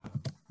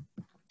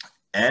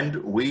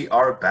And we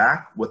are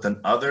back with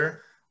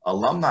another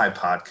alumni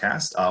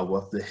podcast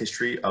with the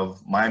history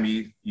of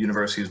Miami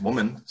University's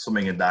women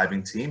swimming and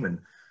diving team. And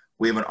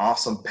we have an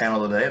awesome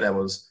panel today that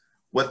was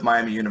with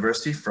Miami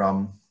University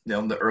from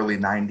the early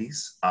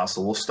 90s.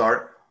 So we'll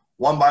start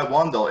one by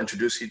one. They'll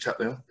introduce each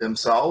other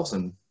themselves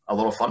and a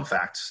little fun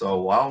fact.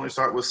 So why don't we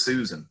start with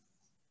Susan?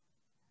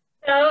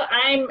 So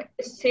I'm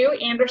Sue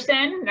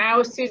Anderson,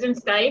 now Susan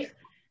Stife.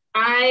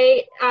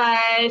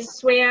 I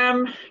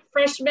swam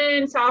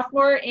freshman,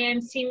 sophomore,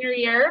 and senior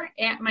year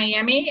at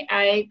Miami.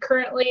 I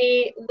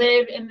currently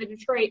live in the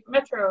Detroit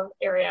metro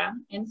area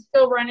and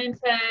still run into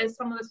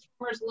some of the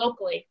swimmers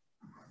locally.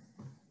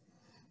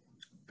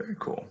 Very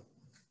cool.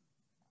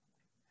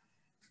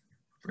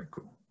 Very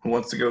cool. Who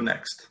wants to go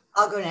next?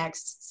 I'll go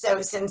next.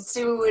 So since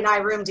Sue and I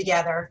room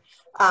together,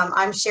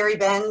 I'm Sherry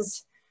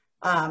Benz.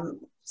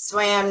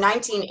 Swam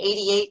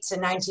 1988 to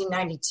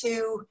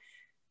 1992.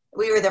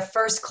 We were the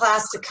first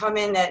class to come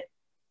in that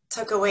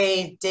took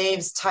away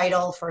Dave's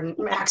title for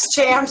Max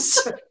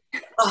Champs.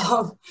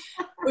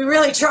 We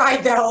really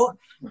tried though.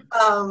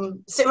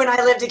 Sue and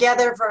I lived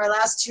together for our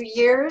last 2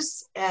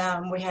 years.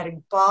 We had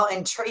a ball,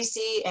 and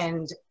Tracy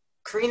and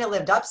Karina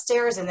lived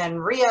upstairs, and then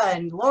Rhea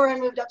and Lauren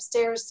moved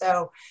upstairs.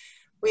 So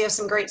we have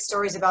some great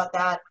stories about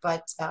that,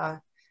 but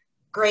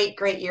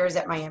great years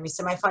at Miami.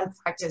 So my fun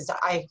fact is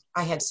I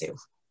had Sue.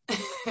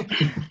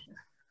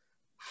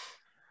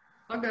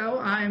 I'll go.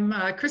 I'm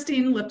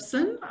Christine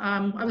Lipson.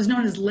 I was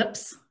known as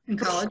Lips in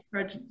college,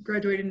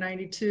 graduated in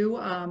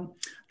 92.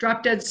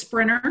 Drop dead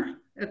sprinter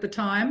at the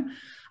time.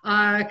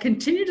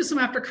 Continued to swim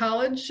after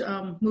college,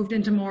 moved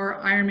into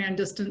more Ironman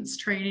distance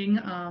training,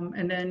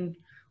 and then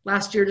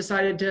last year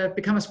decided to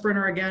become a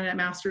sprinter again at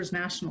Masters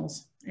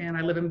Nationals. And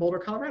I live in Boulder,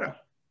 Colorado.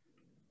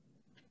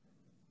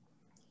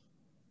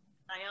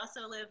 I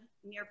also live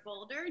near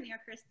Boulder, near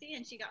Christy,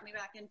 and she got me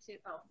back into,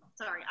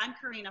 I'm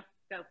Karina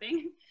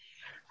Goping.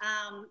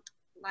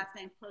 Last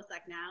name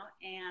Plosek now,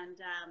 and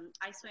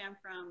I swam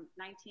from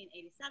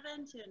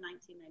 1987 to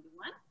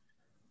 1991.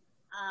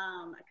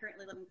 I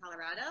currently live in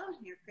Colorado,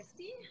 near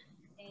Christy,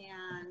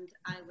 and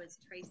I was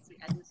Tracy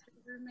Edmonds'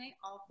 roommate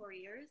all 4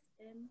 years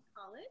in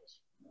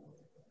college.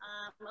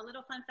 A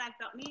little fun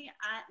fact about me,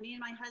 me and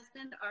my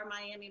husband are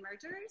Miami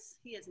mergers.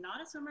 He is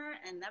not a swimmer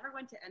and never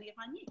went to any of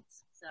my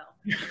meets, so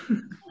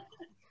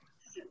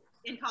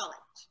in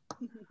college.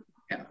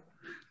 Yeah.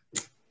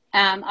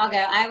 I'll go.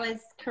 I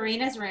was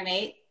Karina's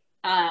roommate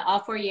all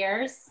 4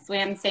 years,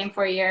 swam the same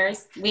 4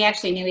 years. We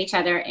actually knew each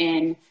other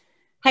in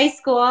high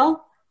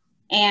school,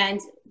 and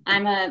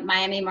I'm a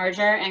Miami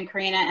merger, and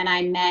Karina and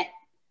I met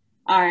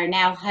our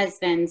now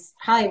husbands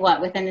probably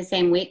within the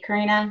same week,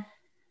 Karina?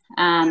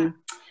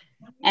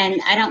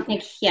 And I don't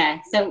think,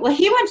 so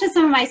he went to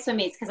some of my swim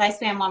meets because I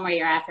swam one more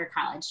year after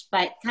college,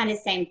 but kind of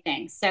same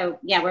thing. So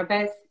yeah, we're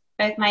both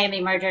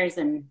Miami mergers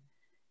and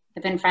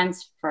have been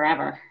friends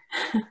forever.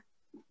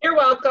 You're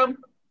welcome.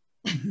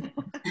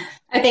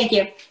 Thank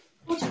you.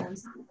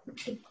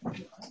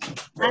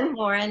 I'm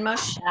Lauren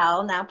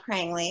Moschel, now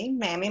Prangley,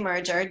 Miami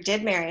merger,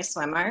 did marry a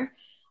swimmer.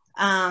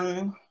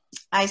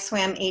 I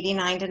swam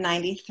 89 to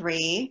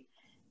 93.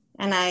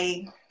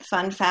 And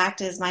fun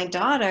fact is my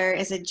daughter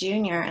is a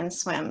junior and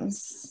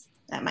swims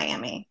at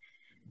Miami.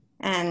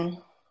 And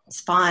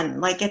it's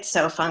fun. Like, it's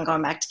so fun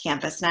going back to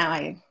campus now.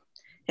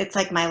 It's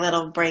like my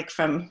little break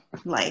from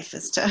life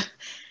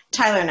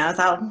Tyler knows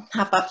I'll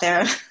hop up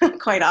there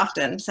quite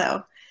often.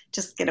 So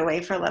just get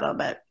away for a little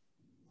bit.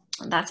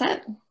 That's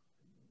it.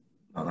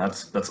 Oh,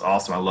 that's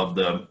awesome. I love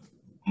the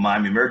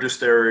Miami merger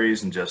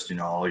stories and just,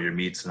 all your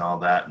meets and all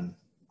that. And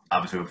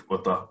obviously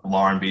with the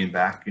Lauren being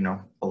back,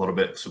 a little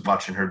bit, so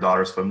watching her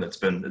daughter swim, it's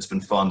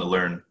been fun to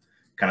learn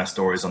kind of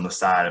stories on the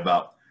side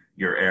about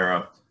your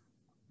era,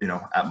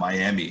 at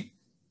Miami.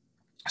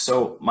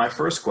 So my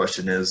first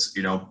question is,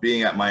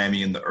 being at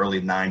Miami in the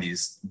early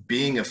 90s,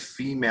 being a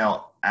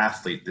female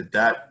athlete, did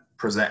that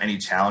present any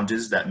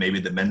challenges that maybe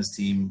the men's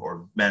team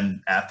or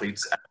men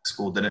athletes at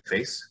school didn't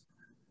face?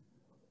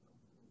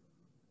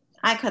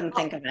 I couldn't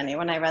think of any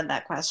when I read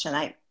that question.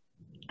 I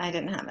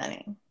didn't have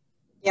any.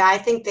 Yeah, I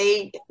think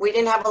we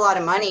didn't have a lot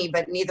of money,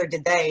 but neither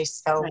did they.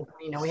 So,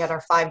 we had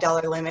our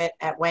 $5 limit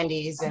at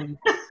Wendy's, and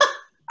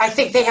I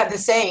think they had the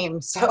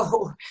same.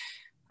 So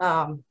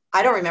I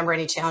don't remember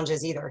any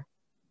challenges either.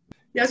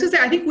 Yeah, I was gonna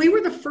say, I think we were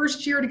the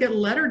first year to get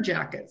letter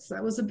jackets.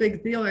 That was a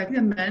big deal. I think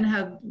the men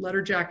had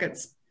letter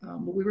jackets,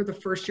 but we were the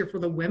first year for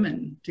the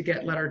women to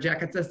get letter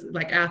jackets as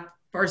like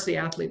varsity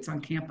athletes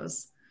on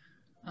campus.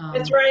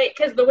 That's right,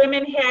 because the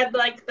women had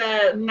like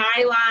the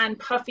nylon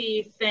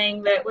puffy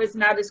thing that was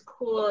not as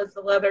cool as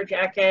the leather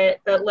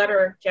jacket, the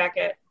letter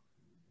jacket.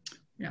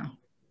 Yeah.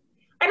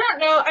 I don't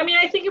know. I mean,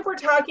 I think if we're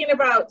talking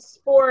about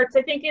sports,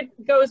 I think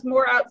it goes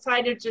more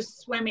outside of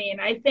just swimming.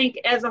 I think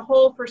as a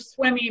whole for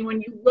swimming, when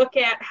you look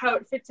at how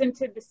it fits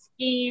into the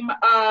scheme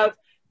of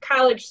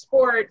college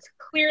sports,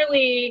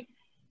 clearly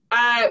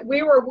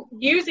we were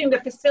using the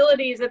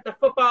facilities that the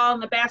football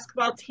and the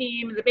basketball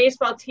team and the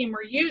baseball team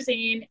were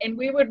using, and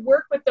we would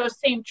work with those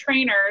same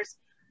trainers.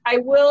 I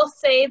will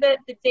say that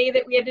the day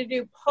that we had to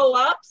do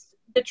pull-ups,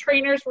 the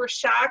trainers were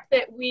shocked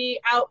that we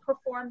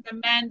outperformed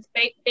the men's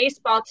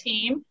baseball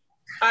team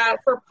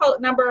for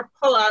number of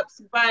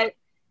pull-ups. But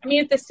I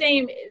mean,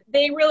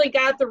 they really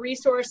got the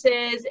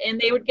resources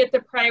and they would get the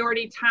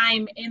priority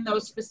time in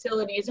those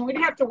facilities, and we'd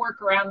have to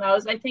work around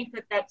those. I think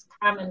that that's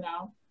common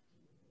though.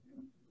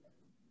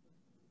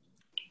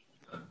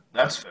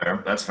 That's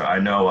fair. That's fair. I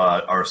know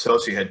our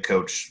associate head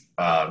coach,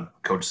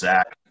 Coach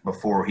Zach,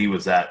 before he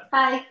was at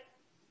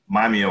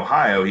Miami,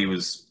 Ohio, he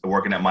was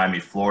working at Miami,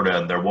 Florida,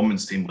 and their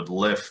women's team would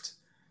lift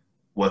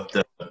with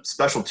the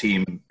special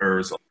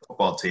teamers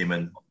football team,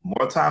 and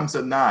more times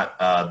than not,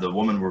 the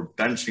women were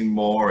benching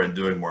more and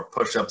doing more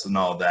push-ups and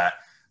all that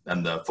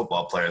than the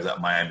football players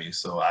at Miami.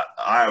 So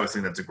I always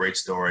think that's a great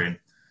story, and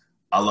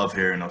I love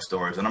hearing those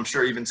stories. And I'm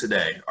sure even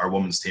today, our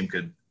women's team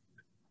could,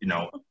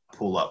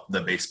 pull up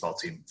the baseball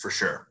team for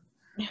sure.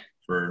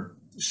 For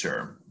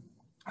sure.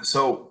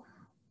 So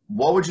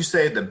what would you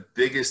say the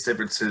biggest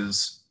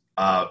differences,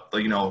 for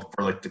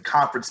like the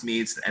conference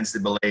meets, the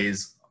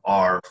NCAAs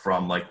are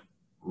from like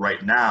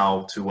right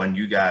now to when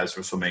you guys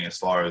were swimming, as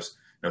far as,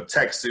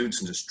 tech suits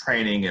and just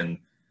training and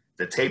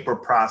the taper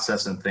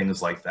process and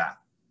things like that?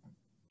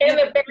 And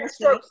the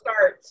backstroke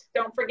starts.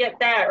 Don't forget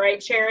that,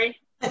 right, Sherry?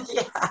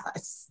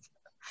 Yes.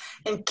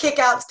 And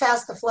kickouts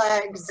past the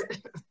flags.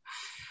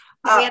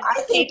 We had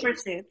paper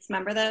suits.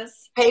 Remember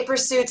those? Paper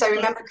suits. I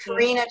remember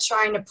Karina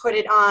trying to put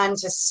it on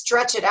to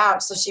stretch it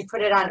out, so she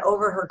put it on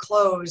over her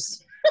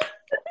clothes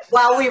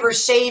while we were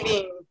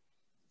shaving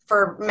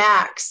for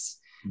Max.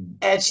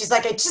 And she's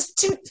like, "It's just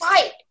too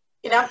tight."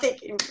 I'm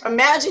thinking,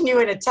 imagine you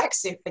in a tech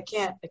suit. I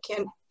can't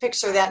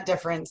picture that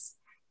difference.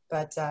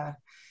 But I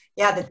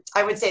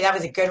would say that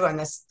was a good one,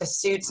 the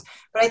suits.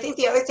 But I think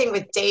the other thing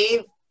with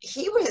Dave,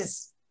 he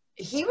was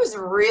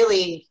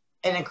really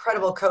an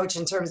incredible coach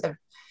in terms of,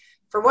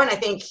 for one, I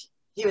think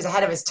he was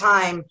ahead of his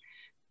time,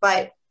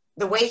 but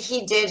the way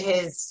he did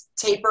his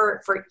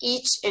taper for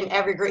each and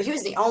every group, he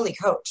was the only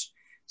coach.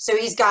 So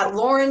he's got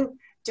Lauren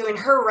doing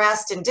her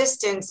rest and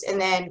distance, and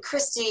then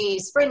Christy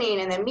sprinting,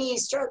 and then me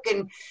stroke,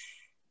 and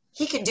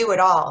he could do it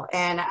all.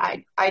 And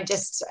I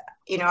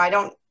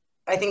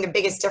think the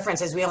biggest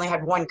difference is we only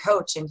had one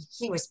coach, and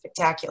he was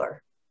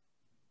spectacular.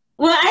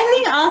 Well, I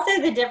think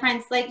also the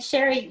difference, like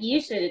Sherry, you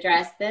should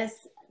address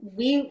this.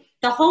 The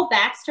whole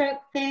backstroke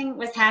thing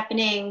was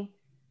happening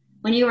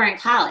when you were in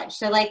college.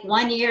 So like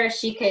 1 year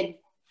she could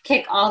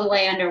kick all the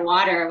way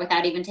underwater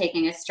without even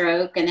taking a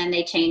stroke. And then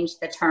they changed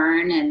the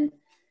turn, and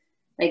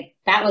like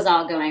that was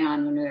all going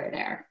on when we were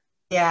there.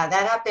 Yeah,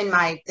 that happened.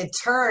 The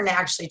turn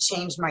actually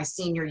changed my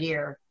senior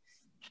year.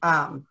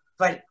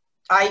 But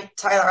I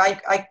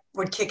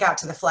would kick out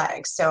to the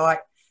flag. So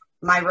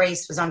my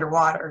race was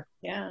underwater.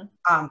 Yeah.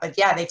 But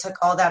yeah, they took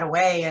all that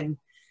away, and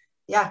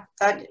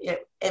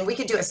and we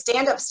could do a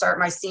stand-up start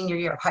my senior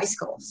year of high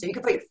school. So you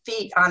could put your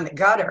feet on the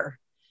gutter,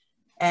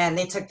 and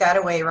they took that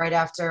away right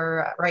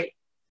after,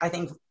 I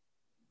think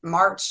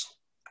March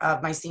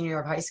of my senior year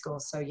of high school.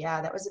 So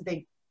yeah, that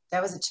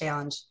was a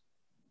challenge.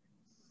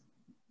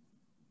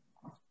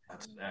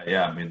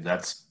 I mean,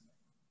 that's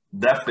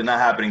definitely not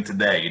happening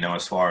today,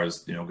 as far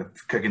as,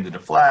 kicking to the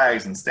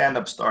flags and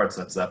stand-up starts.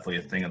 That's definitely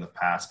a thing in the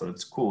past, but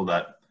it's cool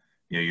that,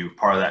 you're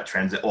part of that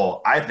transit.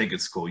 Well, I think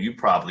it's cool. You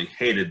probably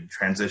hated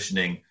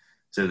transitioning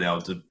to,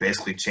 to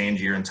basically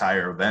change your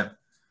entire event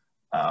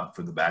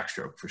for the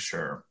backstroke, for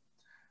sure.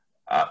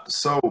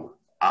 So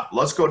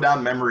let's go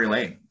down memory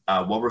lane.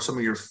 What were some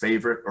of your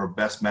favorite or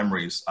best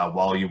memories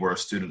while you were a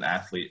student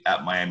athlete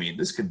at Miami?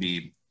 This could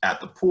be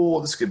at the pool.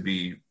 This could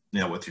be,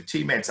 with your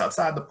teammates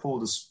outside the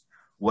pool, just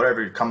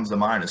whatever comes to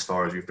mind as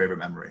far as your favorite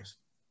memories.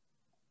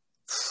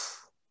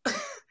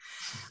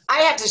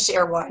 I have to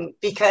share one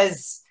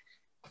because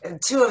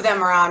two of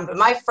them are on, but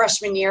my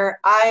freshman year,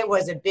 I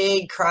was a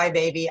big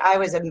crybaby. I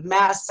was a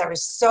mess. I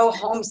was so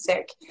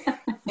homesick.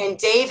 And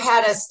Dave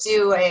had us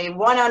do a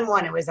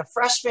one-on-one. It was a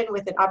freshman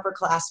with an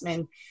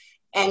upperclassman.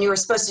 And you were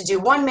supposed to do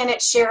 1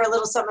 minute, share a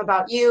little something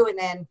about you, and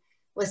then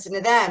listen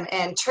to them.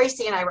 And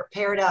Tracy and I were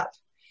paired up.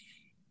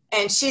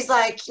 And she's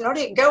like, what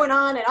are you going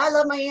on? And I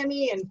love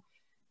Miami. And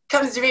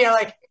comes to me, I'm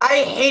like,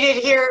 I hate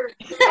it here.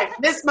 I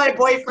miss my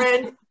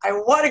boyfriend. I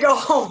want to go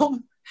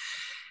home.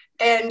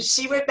 And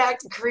she went back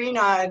to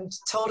Karina and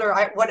told her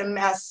what a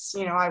mess,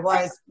 I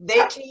was.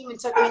 They came and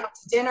took me out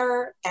to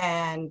dinner.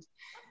 And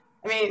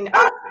I mean,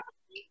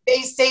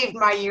 they saved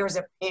my years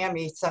at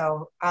Miami.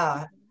 So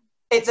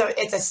it's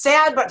a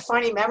sad but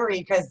funny memory,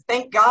 because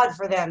thank God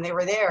for them. They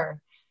were there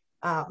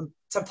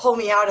to pull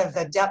me out of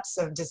the depths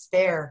of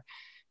despair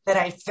that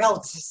I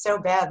felt so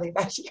badly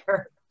that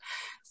year.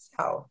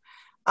 So,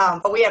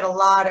 but we had a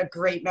lot of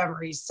great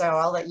memories. So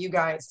I'll let you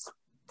guys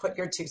put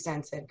your 2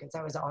 cents in, because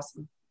that was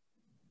awesome.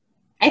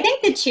 I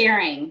think the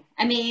cheering.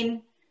 I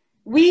mean,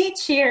 we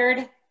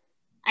cheered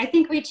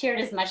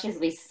as much as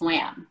we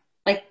swam.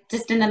 Like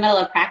just in the middle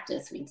of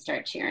practice, we'd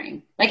start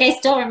cheering. Like I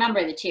still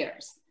remember the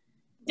cheers.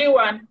 Do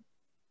one.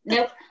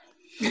 Nope.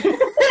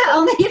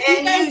 Only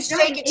if and you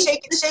shake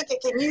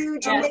it. Can you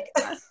drink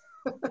it?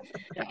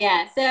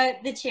 Yeah, so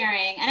the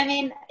cheering. And I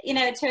mean,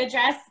 to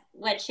address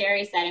what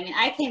Sherry said. I mean,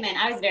 I came in,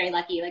 I was very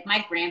lucky. Like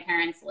my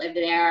grandparents lived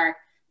there.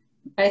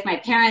 Both my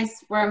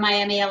parents were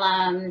Miami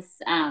alums.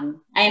 I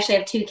actually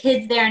have 2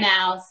 kids there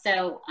now.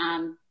 So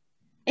I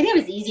think it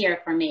was easier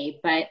for me.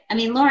 But I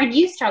mean, Lauren,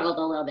 you struggled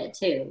a little bit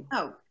too.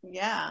 Oh,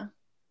 yeah.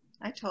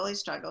 I totally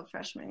struggled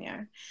freshman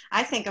year.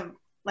 I think of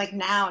like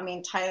now, I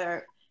mean,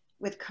 Tyler,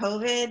 with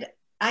COVID,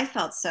 I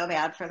felt so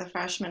bad for the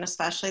freshmen,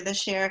 especially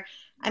this year.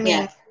 I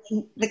mean,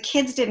 the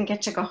kids didn't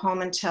get to go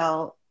home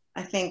until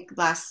I think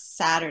last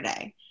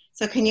Saturday.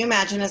 So can you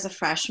imagine as a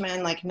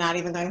freshman, like not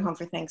even going home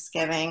for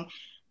Thanksgiving,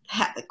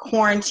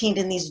 quarantined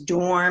in these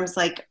dorms,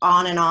 like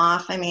on and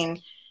off? I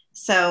mean,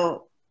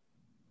 so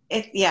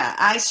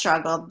I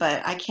struggled,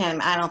 but I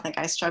don't think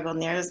I struggled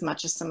near as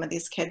much as some of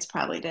these kids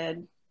probably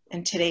did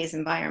in today's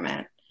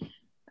environment.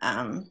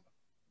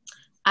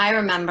 I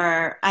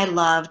remember I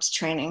loved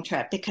training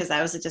trip because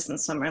I was a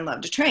distance swimmer and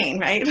loved to train,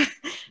 right?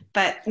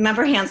 But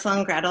remember Hansel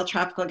and Gretel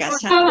Tropical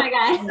Guest House? Oh my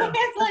God,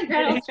 Hansel and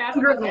Gretel's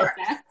Tropical Guest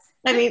House.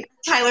 I mean,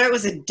 Tyler, it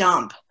was a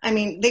dump. I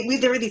mean,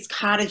 there were these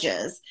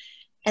cottages,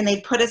 and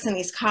they'd put us in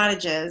these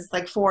cottages,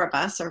 like 4 of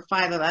us or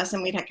 5 of us,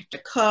 and we'd have to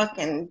cook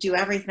and do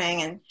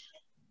everything. And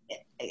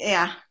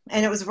yeah,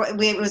 and it was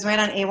right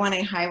on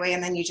A1A highway,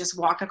 and then you just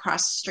walk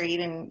across the street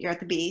and you're at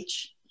the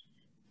beach.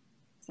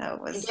 So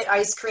it was. You get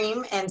ice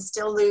cream and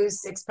still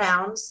lose 6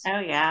 pounds. Oh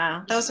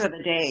yeah, those were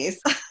the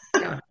days.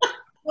 Yeah.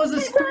 Well, as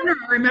a sprinter,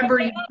 I remember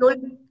you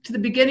going to the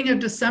beginning of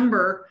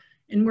December,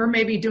 and we're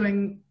maybe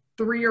doing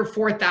 3,000 or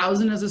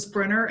 4,000 as a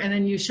sprinter, and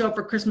then you show up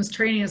for Christmas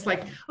training. It's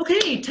like,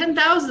 okay,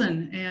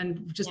 10,000,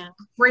 and just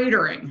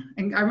cratering.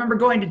 And I remember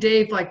going to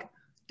Dave, like,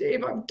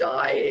 Dave, I'm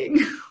dying.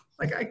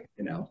 Like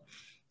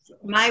So.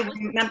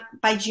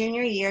 By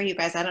junior year, you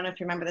guys, I don't know if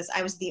you remember this,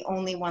 I was the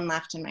only one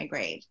left in my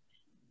grade,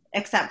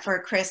 except for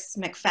Chris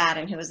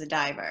McFadden, who was a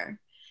diver.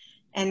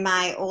 And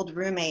my old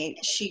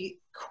roommate, she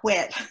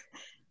quit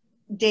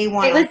day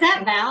 1. Wait, was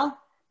that Val?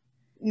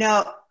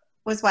 No,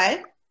 was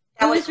what?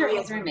 Who was your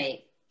old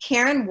roommate?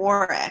 Karen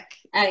Warwick.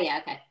 Oh yeah,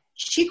 okay.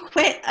 She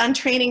quit on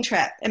training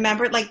trip.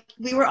 Remember, like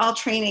we were all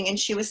training and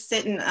she was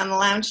sitting on the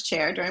lounge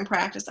chair during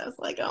practice. I was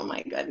like, oh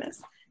my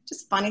goodness.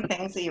 Just funny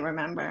things that you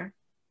remember.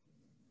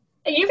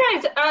 You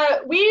guys,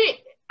 I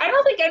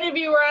don't think any of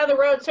you were on the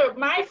road. So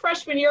my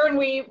freshman year when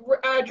we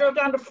drove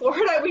down to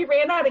Florida, we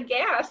ran out of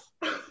gas.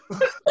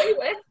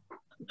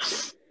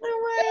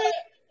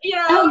 You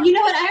know, oh, you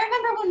know what? I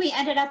remember when we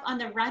ended up on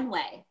the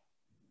runway.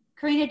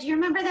 Karina, do you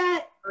remember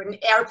that? An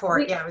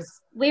airport, yeah.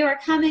 We were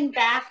coming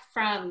back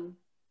from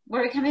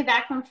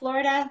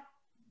Florida?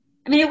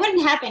 I mean, it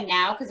wouldn't happen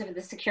now because of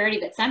the security,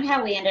 but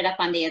somehow we ended up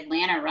on the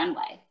Atlanta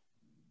runway.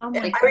 Oh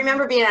I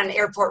remember being on an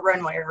airport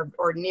runway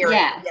or near it.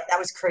 Yeah, that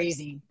was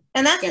crazy.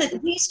 And that's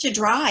we used to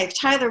drive.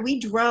 Tyler, we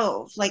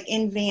drove like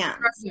in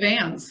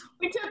vans.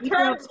 We took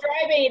turns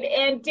driving,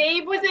 and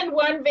Dave was in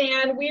one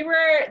van. We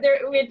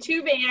had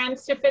 2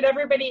 vans to fit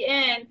everybody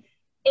in,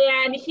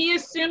 and he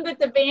assumed that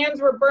the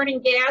vans were burning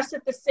gas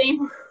at the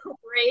same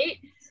rate.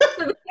 So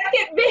the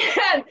second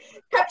van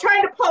kept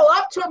trying to pull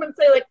up to him and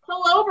say, like,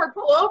 pull over.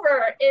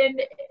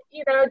 And,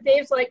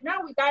 Dave's like, no,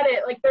 we got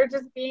it. Like, they're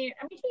just being,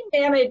 I mean,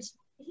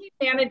 he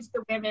managed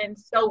the women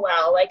so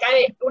well. Like,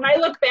 when I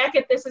look back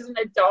at this as an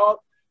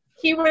adult,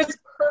 he was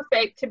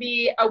perfect to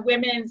be a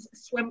women's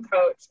swim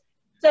coach.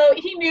 So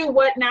he knew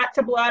what not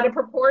to blow out of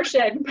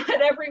proportion,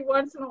 but every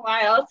once in a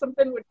while,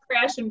 something would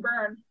crash and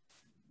burn.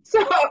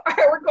 So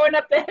we're going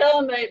up the hill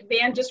and the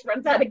van just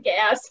runs out of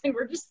gas and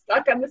we're just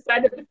stuck on the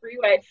side of the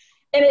freeway.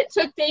 And it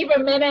took Dave a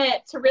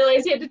minute to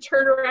realize he had to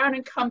turn around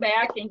and come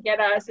back and get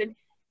us. And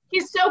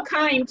he's so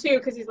kind too,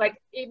 because he's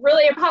like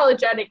really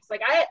apologetic. It's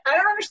like, I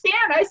don't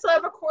understand. I still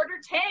have a quarter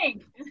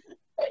tank.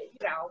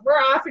 We're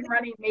off and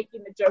running,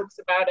 making the jokes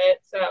about it.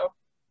 So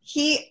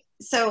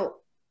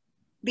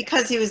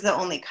because he was the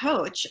only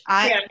coach,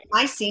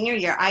 my senior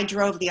year, I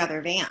drove the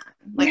other van.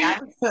 Like I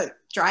was the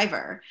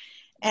driver.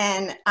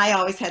 And I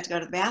always had to go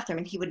to the bathroom,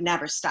 and he would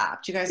never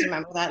stop. Do you guys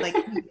remember that? Like,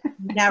 he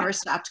never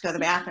stopped to go to the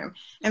bathroom.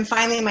 And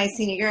finally, in my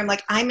senior year, I'm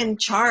like, I'm in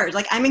charge.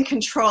 Like, I'm in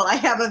control. I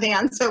have a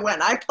van, so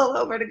when I pull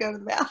over to go to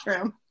the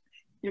bathroom,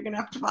 you're going to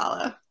have to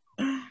follow.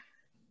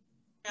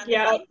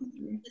 Yeah.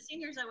 The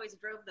seniors always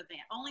drove the van.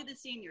 Only the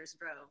seniors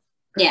drove.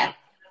 Yeah.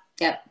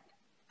 Yep.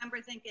 I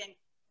remember thinking,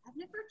 I've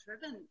never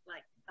driven,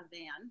 like, a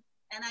van,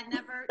 and I've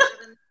never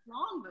driven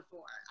long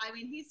before. I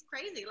mean, he's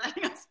crazy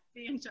letting us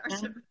be in charge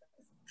of this.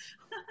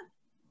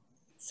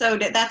 So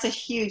that's a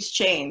huge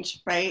change,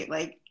 right?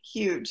 Like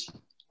huge.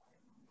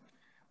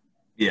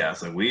 Yeah,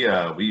 so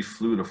we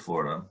flew to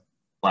Florida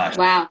last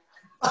year. Wow.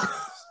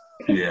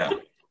 Yeah,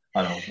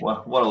 I know.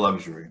 What a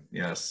luxury.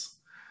 Yes.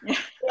 Yeah.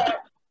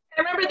 I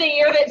remember the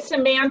year that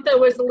Samantha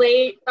was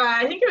late.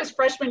 I think it was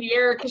freshman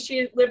year because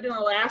she lived in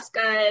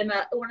Alaska and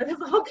one of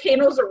the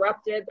volcanoes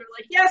erupted. They're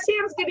like, yeah,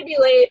 Sam's going to be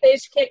late. They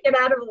just can't get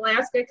out of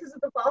Alaska because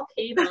of the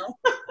volcano.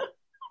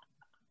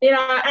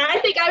 I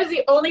think I was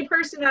the only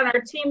person on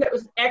our team that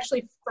was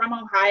actually from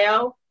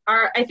Ohio.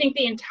 I think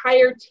the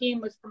entire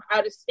team was from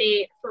out of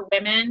state for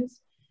women's.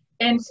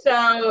 And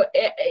so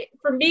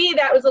for me,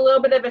 that was a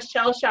little bit of a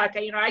shell shock.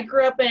 You know, I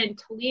grew up in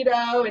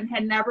Toledo and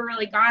had never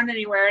really gone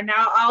anywhere. And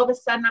now all of a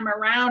sudden I'm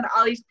around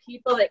all these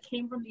people that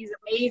came from these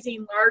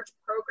amazing large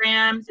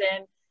programs.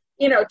 And,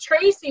 you know,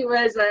 Tracy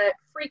was a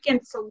freaking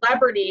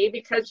celebrity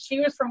because she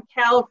was from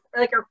California,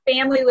 like her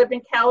family lived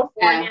in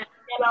California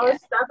and all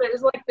this stuff. It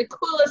was like the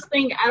coolest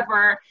thing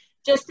ever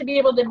just to be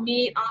able to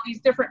meet all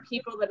these different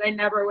people that I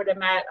never would have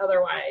met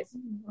otherwise.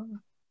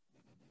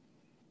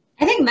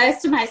 I think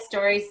most of my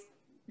stories,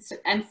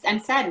 I'm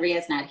sad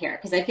Ria's not here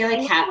because I feel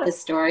like half the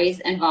stories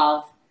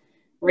involve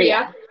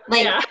Ria.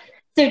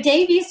 So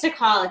Dave used to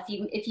call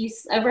if you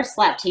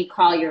overslept, he'd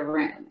call your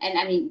room, and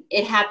I mean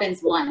it happens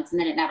once and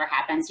then it never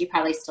happens. You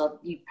probably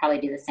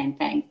do the same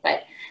thing.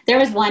 But there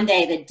was one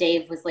day that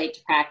Dave was late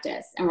to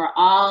practice, and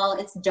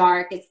it's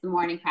dark, it's the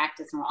morning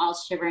practice, and we're all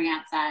shivering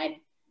outside,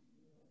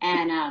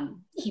 and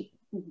he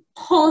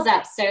pulls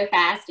up so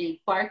fast and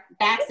he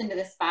backs into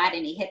the spot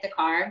and he hit the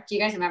car. Do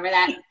you guys remember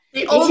that?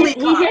 He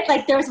hit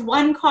like there was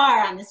one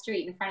car on the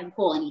street in front of the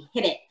pool and he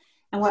hit it,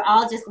 and we're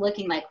all just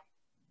looking like,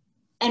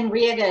 and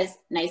Ria goes,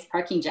 "Nice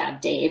parking job,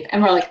 Dave,"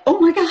 and we're like, "Oh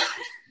my god."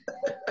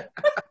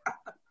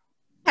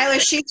 Tyler,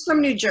 she's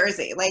from New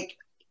Jersey, like.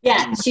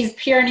 Yeah, she's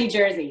pure New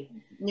Jersey.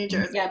 New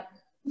Jersey. Yep.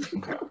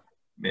 Okay.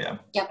 Yeah.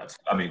 Yep.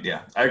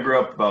 I grew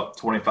up about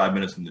 25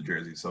 minutes from New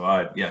Jersey, so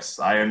I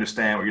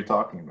understand what you're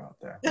talking about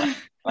there.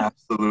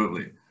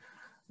 Absolutely.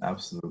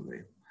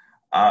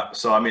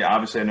 So I mean,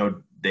 obviously, I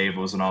know Dave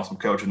was an awesome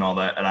coach and all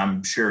that, and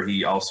I'm sure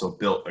he also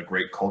built a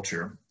great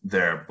culture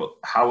there. But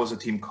how was the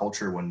team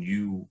culture when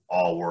you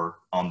all were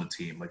on the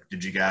team? Like,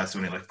 did you guys do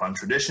any like fun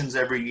traditions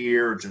every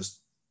year, or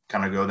just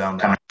kind of go down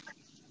that?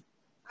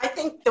 I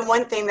think the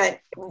one thing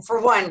that,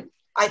 for one,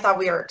 I thought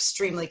we were an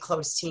extremely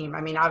close team. I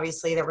mean,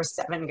 obviously there were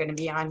 7 going to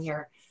be on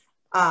here.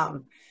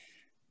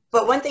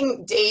 But one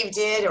thing Dave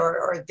did,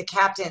 or the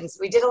captains,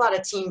 we did a lot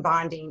of team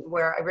bonding,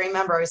 where I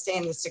remember I was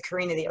saying this to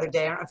Karina the other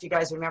day. I don't know if you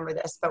guys remember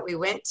this, but we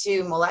went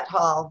to Millett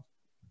Hall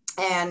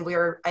and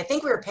I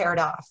think we were paired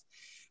off,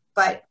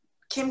 but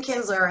Kim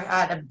Kinsler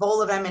had a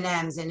bowl of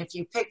M&Ms, and if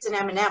you picked an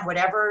M&M,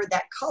 whatever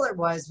that color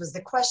was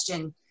the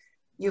question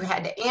you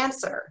had to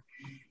answer.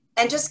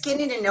 And just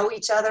getting to know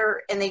each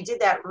other, and they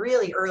did that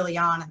really early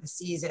on in the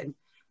season,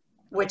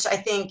 which I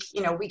think,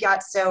 you know, we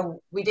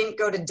didn't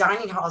go to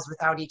dining halls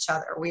without each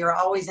other. We were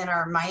always in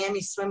our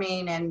Miami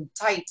swimming and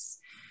tights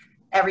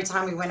every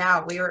time we went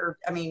out.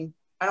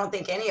 I don't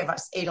think any of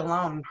us ate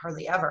alone,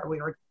 hardly ever.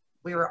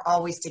 We were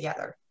always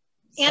together.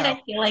 And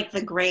I feel like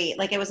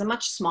it was a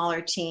much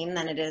smaller team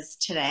than it is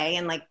today.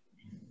 And like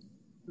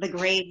the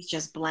grades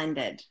just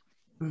blended,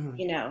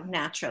 you know,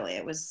 naturally.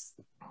 It was,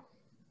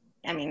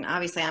 I mean,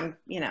 obviously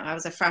I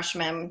was a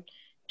freshman,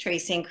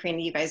 Tracy and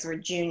Karina, you guys were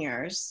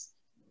juniors.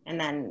 And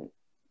then,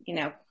 you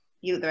know,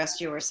 the rest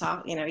of you were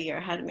a year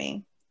ahead of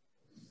me.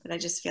 But I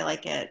just feel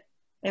like it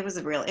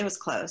was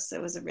close.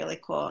 It was a really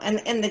cool.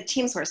 And the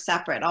teams were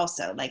separate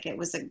also. Like it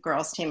was a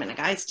girls team and a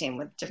guys team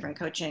with different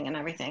coaching and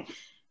everything.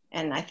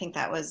 And I think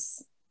I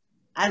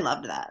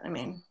loved that. I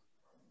mean.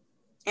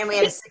 And we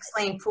had a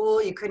 6-lane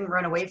pool. You couldn't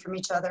run away from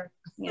each other.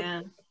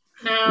 Yeah.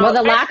 No, well,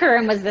 the locker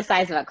room was the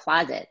size of a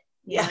closet.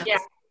 Yeah.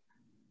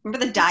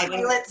 Remember the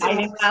diving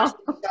well?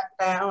 Shut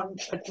down.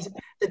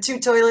 The 2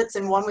 toilets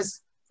and one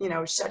was, you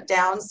know, shut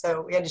down,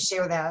 so we had to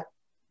share that.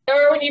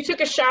 Or when you took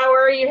a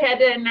shower, you had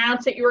to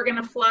announce that you were going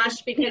to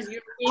flush because you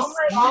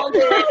stalled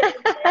it.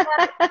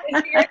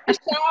 If you're in the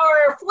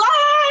shower,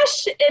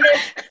 flush! And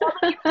if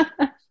somebody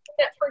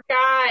that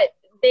forgot,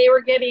 they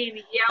were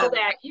getting yelled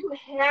at. You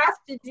have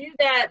to do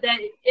that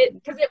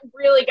because it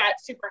really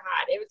got super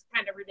hot. It was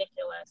kind of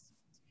ridiculous.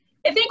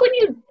 I think when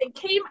you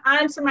came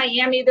on to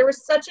Miami, there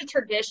was such a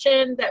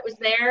tradition that was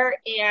there,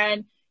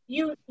 and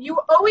you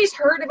always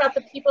heard about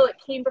the people that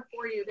came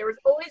before you. There was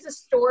always a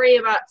story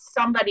about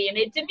somebody, and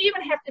it didn't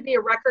even have to be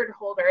a record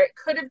holder. It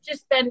could have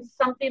just been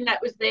something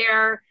that was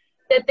there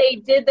that they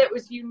did that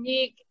was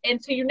unique.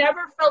 And so you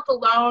never felt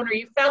alone, or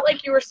you felt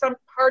like you were some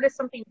part of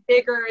something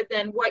bigger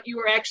than what you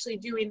were actually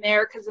doing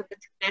there because of the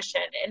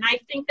tradition. And I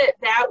think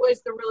that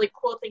was the really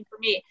cool thing for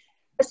me,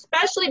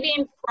 especially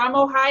being from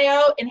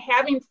Ohio and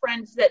having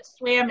friends that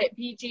swam at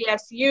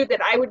BGSU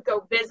that I would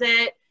go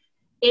visit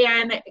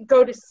and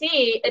go to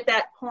see at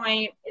that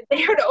point.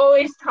 They would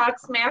always talk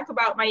smack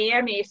about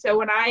Miami. So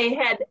when I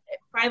had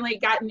finally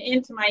gotten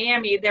into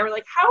Miami, they were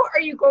like, "How are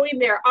you going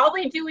there? All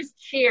they do is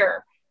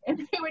cheer." And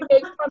they would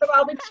make fun of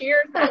all the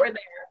cheers that were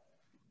there.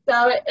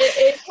 So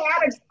it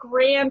had a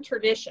grand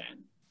tradition.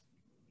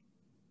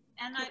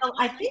 And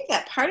I think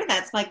that part of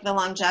that's like the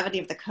longevity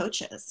of the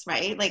coaches,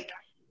 right? Like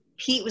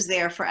Pete was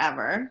there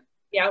forever.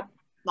 Yep.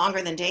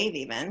 Longer than Dave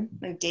even.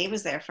 Like Dave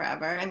was there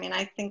forever. I mean,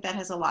 I think that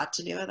has a lot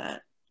to do with it.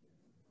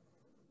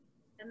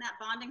 And that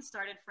bonding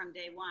started from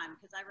day one,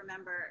 because I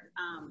remember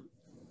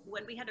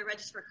when we had to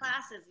register for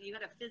classes, you had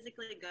to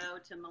physically go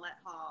to Millett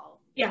Hall,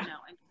 yeah, you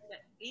know, and sit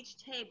at each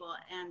table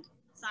and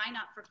sign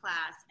up for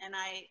class. And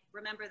I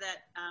remember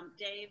that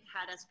Dave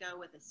had us go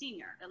with a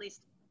senior. At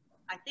least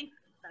I think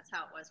that's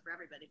how it was for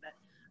everybody. But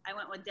I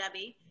went with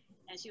Debbie,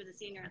 and she was a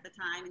senior at the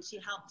time, and she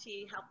helped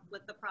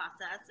with the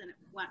process, and it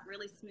went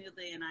really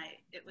smoothly, and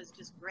it was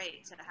just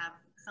great to have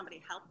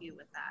somebody help you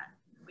with that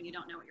when you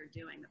don't know what you're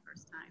doing the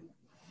first time.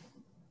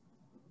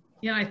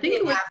 Yeah, I think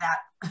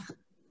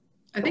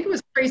it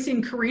was Tracy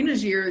and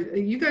Karina's year.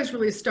 You guys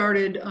really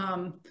started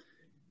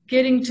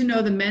getting to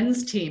know the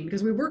men's team,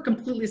 because we were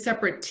completely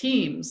separate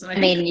teams. And I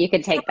mean, you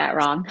could take that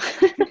wrong.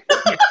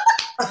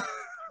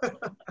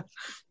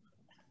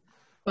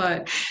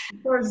 But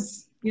of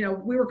course, you know,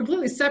 we were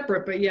completely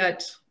separate, but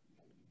yet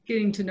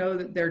getting to know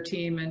their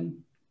team, and,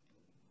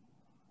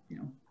 you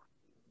know,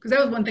 because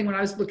that was one thing when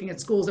I was looking at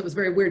schools, it was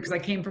very weird because I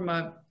came from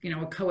a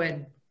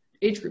co-ed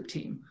age group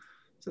team.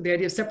 So the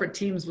idea of separate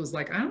teams was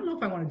like, I don't know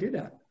if I want to do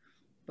that,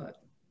 but.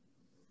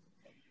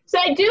 So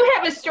I do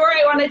have a story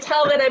I want to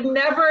tell that I've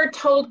never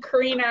told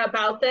Karina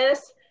about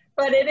this,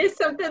 but it is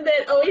something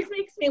that always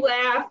makes me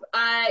laugh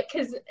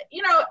because,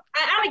 you know,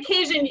 on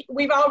occasion,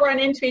 we've all run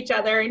into each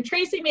other. And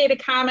Tracy made a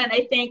comment,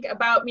 I think,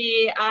 about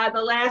me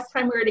the last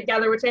time we were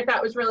together, which I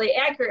thought was really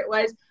accurate,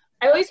 was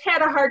I always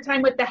had a hard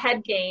time with the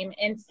head game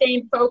and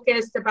staying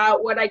focused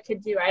about what I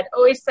could do. I'd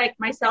always psych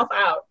myself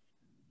out.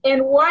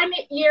 And one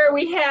year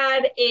we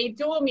had a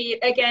dual meet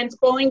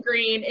against Bowling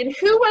Green. And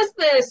who was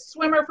the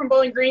swimmer from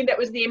Bowling Green that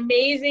was the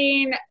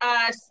amazing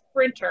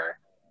sprinter?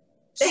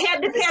 They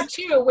had the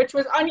tattoo, which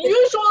was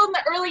unusual in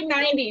the early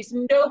 90s.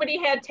 Nobody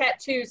had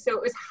tattoos, so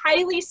it was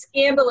highly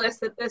scandalous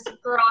that this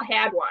girl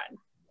had one.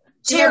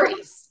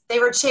 Cherries. They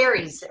were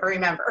cherries, I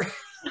remember.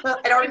 I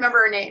don't remember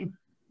her name.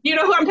 You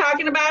know who I'm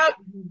talking about?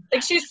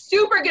 Like, she's a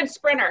super good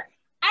sprinter.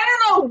 I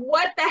don't know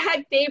what the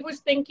heck Dave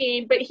was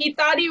thinking, but he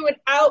thought he would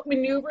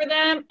outmaneuver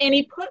them, and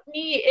he put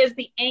me as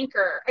the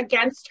anchor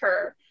against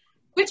her,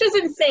 which is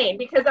insane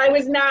because I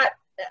was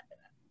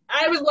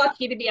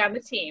lucky to be on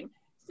the team.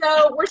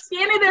 So we're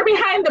standing there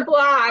behind the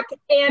block,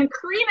 and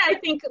Karina, I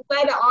think,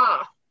 led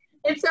off.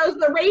 And so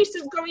the race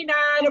is going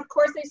on. Of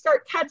course, they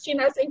start catching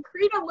us, and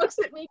Karina looks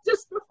at me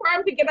just before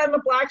I'm to get on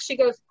the block. She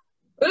goes,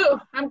 "Ooh,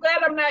 I'm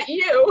glad I'm not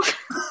you."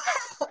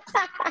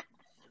 And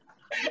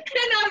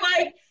I'm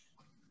like,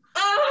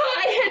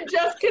 oh, I had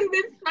just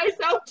convinced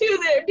myself too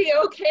that it'd be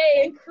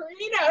okay. And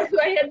Karina, who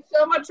I had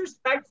so much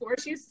respect for,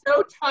 she's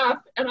so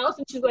tough. And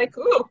also she's like,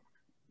 ooh,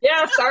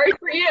 yeah, sorry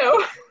for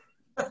you.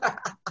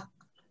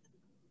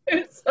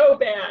 It's so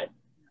bad.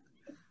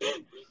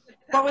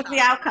 What was the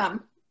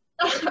outcome?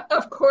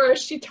 Of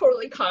course, she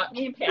totally caught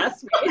me and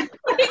passed me.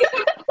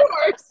 Of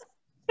course.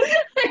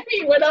 I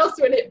mean, what else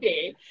would it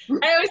be?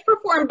 I always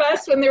perform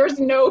best when there was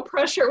no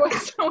pressure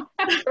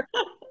whatsoever.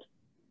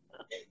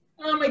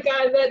 Oh my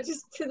God, that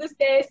just to this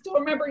day, I still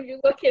remember you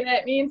looking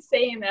at me and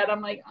saying that.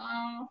 I'm like,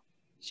 oh,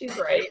 she's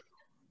right.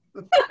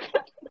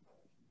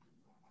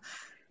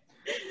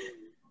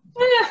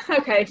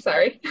 Okay,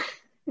 sorry.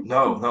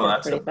 No,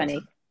 that's pretty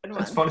funny.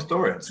 That's a funny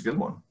story. That's a good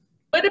one.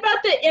 What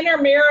about the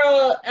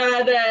intramural,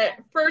 the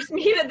first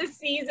meet of the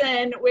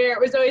season where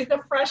it was always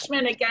the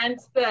freshmen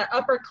against the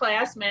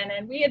upperclassmen,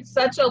 and we had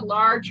such a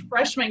large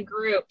freshman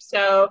group.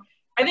 So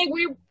I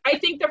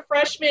think the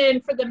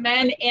freshmen for the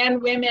men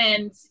and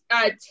women's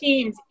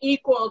teams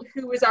equaled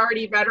who was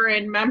already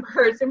veteran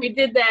members, and we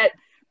did that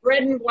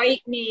red and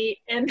white meet,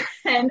 and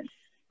then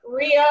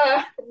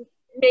Rhea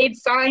made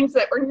signs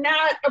that were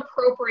not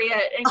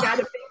appropriate and got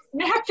a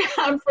big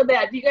smackdown for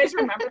that. Do you guys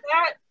remember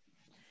that?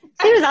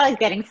 She was always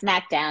getting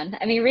smacked down.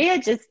 I mean,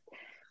 Rhea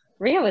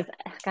was,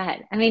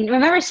 God, I mean,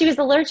 remember she was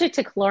allergic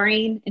to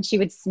chlorine and she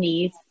would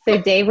sneeze.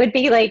 So Dave would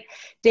be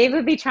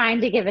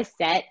trying to give a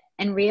set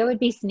and Rhea would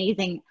be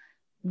sneezing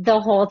the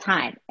whole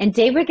time. And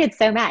Dave would get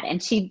so mad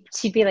and she'd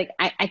be like,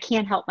 I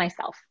can't help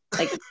myself.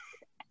 Like,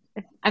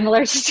 I'm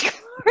allergic to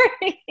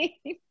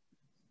chlorine.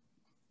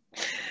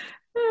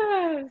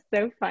 Oh,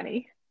 so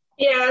funny.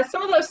 Yeah,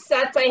 some of those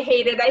sets I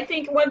hated. I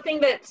think one thing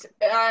that's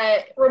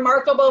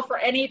remarkable for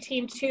any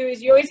team too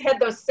is you always had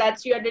those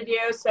sets you had to do.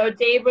 So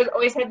Dave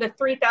always had the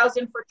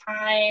 3,000 for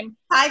time.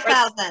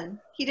 5,000.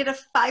 He did a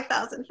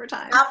 5,000 for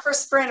time. Not for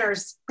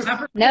sprinters.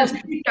 No.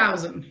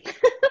 3,000.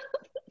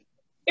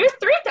 It was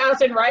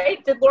 3,000,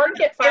 right? Did Lauren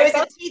get 5,000? It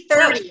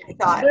was a T30, I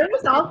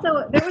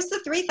thought. There was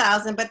the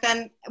 3,000, but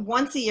then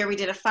once a year we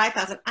did a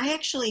 5,000. I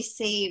actually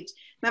saved.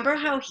 Remember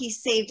how he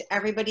saved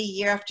everybody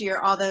year after year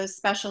all those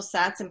special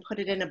sets and put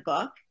it in a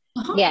book?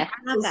 Uh-huh. Yeah.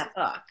 I love that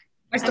book.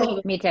 I still have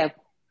it. Me too.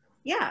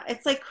 Yeah,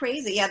 it's like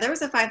crazy. Yeah, there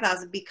was a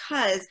 5,000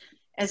 because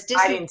as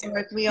Disney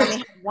stewards, we only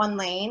had one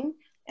lane,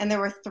 and there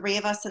were 3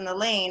 of us in the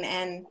lane,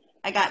 and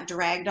I got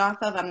dragged off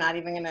of. I'm not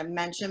even going to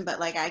mention, but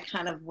like I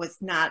kind of was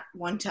not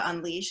one to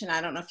unleash, and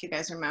I don't know if you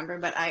guys remember,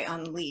 but I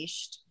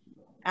unleashed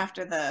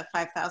after the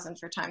 5,000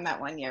 for time that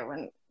one year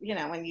when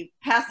you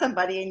pass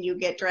somebody and you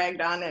get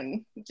dragged on,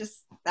 and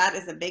just that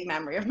is a big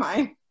memory of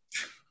mine.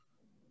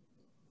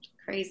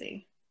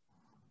 Crazy.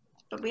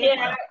 But we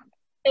yeah,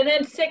 and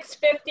then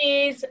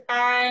 650s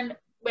on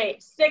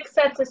 6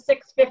 sets of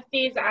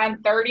 650s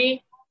on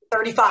 30.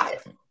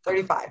 35.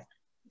 35?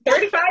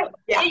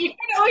 Yeah. You kind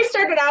of always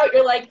started out,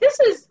 you're like, this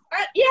is,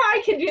 yeah,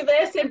 I can do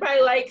this. And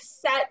by like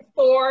set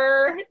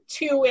 4,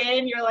 2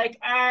 in, you're like,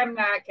 I'm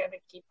not going to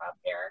keep up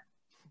here.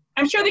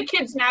 I'm sure the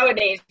kids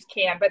nowadays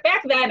can, but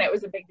back then it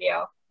was a big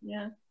deal.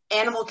 Yeah.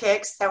 Animal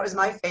kicks, that was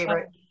my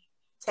favorite.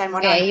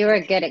 10-100. Yeah, you were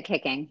good at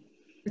kicking.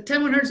 The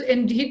 10-100s,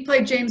 and he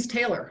played James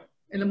Taylor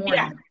in the morning.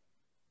 Yeah.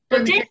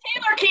 Well, Dave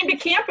Taylor came to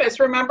campus.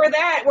 Remember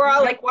that? We're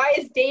all like, why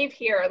is Dave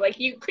here? Like,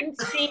 you couldn't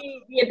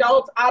see the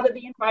adults out of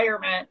the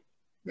environment.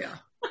 Yeah.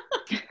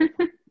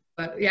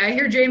 But yeah, I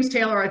hear James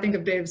Taylor, I think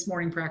of Dave's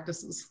morning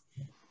practices.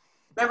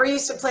 Remember he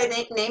used to play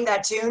Name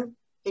That Tune?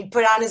 He'd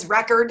put on his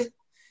record,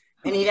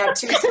 and he'd have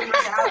 2 singers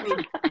out,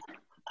 and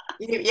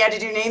you had to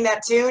do Name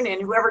That Tune,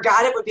 and whoever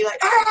got it would be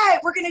like, all right,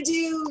 we're going to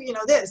do,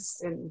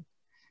 this. And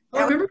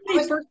remember when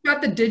he first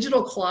got the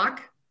digital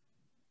clock?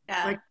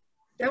 Yeah. Like,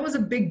 that was a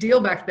big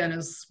deal back then.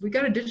 Is we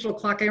got a digital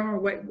clock. I don't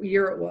remember what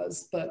year it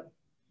was, but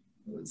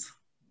it was.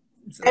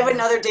 I have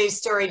another Dave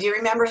story. Do you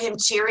remember him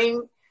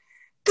cheering,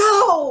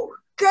 go,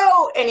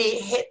 go? And he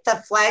hit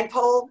the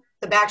flagpole,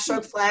 the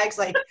backstroke flags,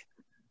 like,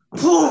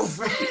 poof.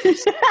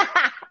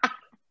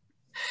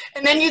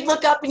 And then you'd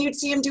look up and you'd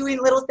see him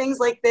doing little things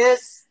like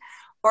this,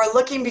 or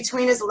looking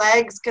between his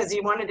legs because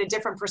he wanted a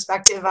different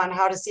perspective on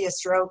how to see a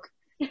stroke.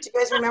 Do you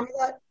guys remember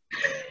that?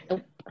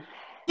 Nope.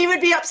 He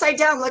would be upside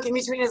down looking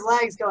between his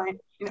legs going,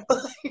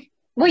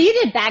 Well, you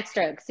did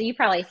backstroke, so you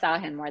probably saw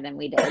him more than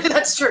we did.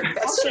 That's true.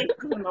 That's true.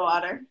 In the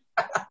water.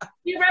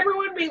 You remember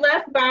when we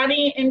left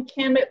Bonnie and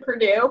Kim at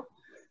Purdue?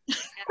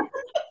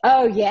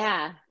 Oh,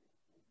 yeah.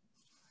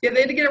 Yeah, they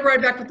had to get a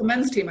ride back with the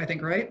men's team, I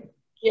think, right?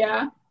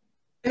 Yeah.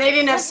 And they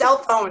didn't have cell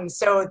phones,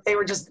 so they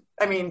were just,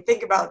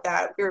 think about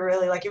that. We were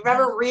really lucky.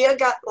 Remember Rhea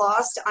got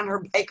lost on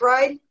her bike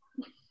ride?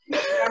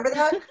 Remember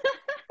that?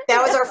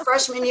 That was our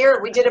freshman year.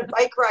 We did a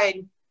bike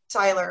ride,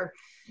 Tyler,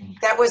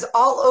 that was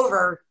all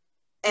over.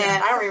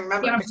 And I don't even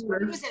remember.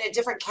 She was in a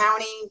different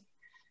county.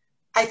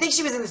 I think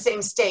she was in the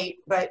same state,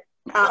 but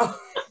we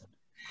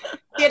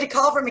had to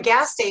call from a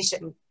gas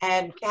station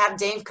and have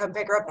Dave come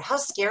pick her up. How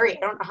scary. I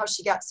don't know how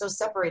she got so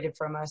separated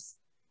from us.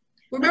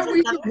 Remember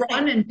we would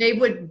run and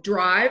Dave would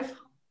drive?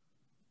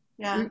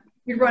 Yeah.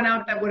 He'd run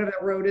out at whatever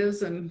that road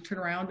is and turn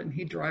around and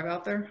he'd drive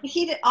out there.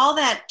 He did all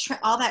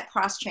that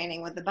cross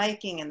training with the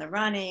biking and the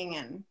running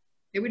and.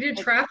 Yeah, we did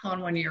triathlon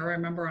one year, I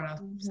remember, on a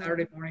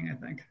Saturday morning, I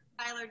think.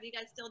 Tyler, do you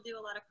guys still do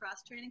a lot of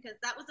cross training? Because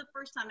that was the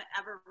first time I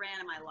ever ran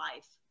in my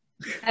life.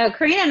 Oh,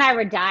 Karina and I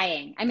were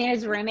dying. I mean,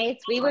 as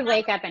roommates, we would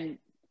wake up and.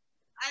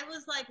 I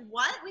was like,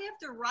 what? We have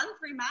to run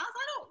 3 miles?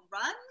 I don't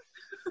run.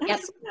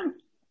 Yep.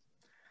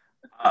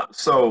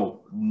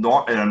 So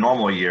in a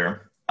normal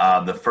year,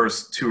 the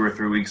first 2 or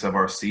 3 weeks of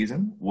our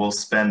season, we'll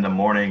spend the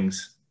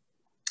mornings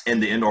in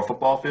the indoor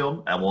football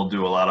field, and we'll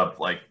do a lot of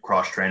like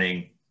cross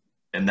training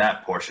in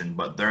that portion.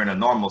 But during a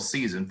normal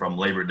season, from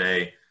Labor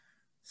Day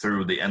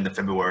through the end of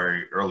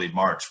February, early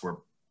March, we're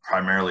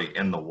primarily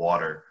in the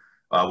water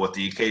with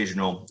the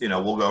occasional,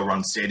 we'll go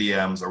run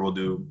stadiums or we'll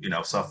do,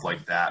 stuff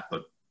like that.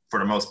 But for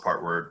the most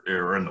part,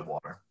 we're in the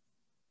water.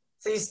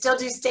 So you still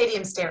do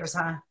stadium stairs,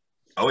 huh?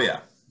 Oh,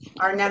 yeah.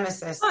 Our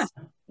nemesis.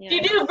 Yeah. Do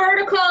you do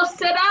vertical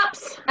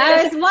sit-ups?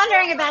 I was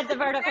wondering about the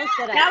vertical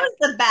sit-ups. That was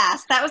the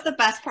best. That was the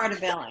best part of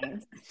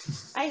Billings.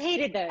 I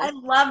hated those. I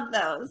loved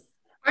those.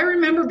 I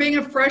remember being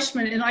a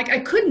freshman and I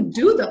couldn't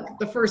do them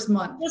the first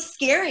month. It was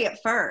scary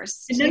at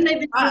first. And then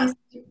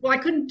I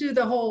couldn't do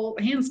the whole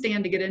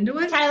handstand to get into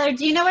it. Tyler,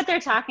 do you know what they're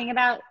talking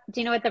about?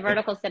 Do you know what the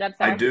vertical sit-ups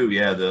are? I do,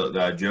 yeah. The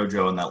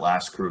JoJo and that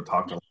last crew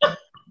talked about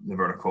the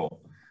vertical.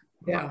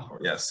 Yeah.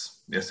 Yes.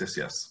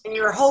 And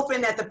you were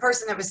hoping that the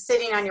person that was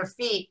sitting on your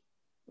feet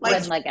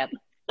wouldn't leg up.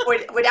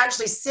 would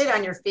actually sit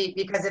on your feet,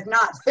 because if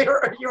not,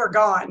 you were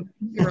gone.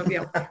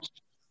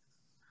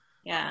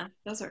 Yeah,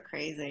 those are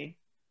crazy.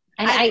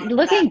 And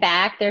looking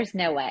back, there's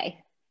no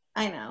way.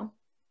 I know.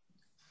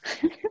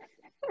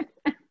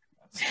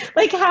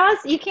 Like, how else?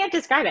 You can't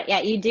describe it.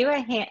 Yeah, you do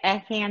a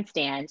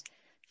handstand,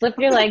 flip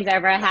your legs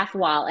over a half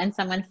wall, and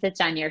someone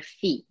sits on your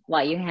feet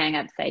while you hang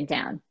upside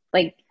down.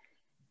 Like,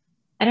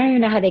 I don't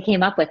even know how they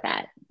came up with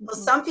that. Well,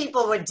 some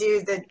people would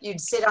do that. You'd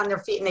sit on their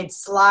feet and they'd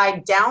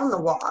slide down the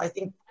wall. I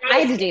think I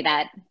had to do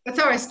that. That's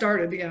how I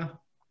started. Yeah.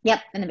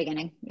 Yep. In the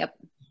beginning. Yep.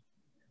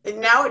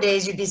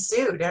 Nowadays, you'd be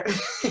sued.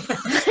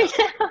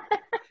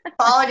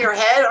 Fall on your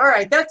head. All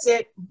right, that's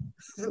it.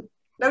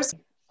 No.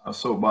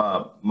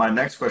 So my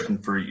next question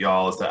for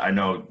y'all is that I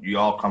know you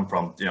all come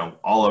from,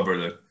 all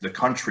over the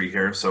country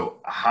here.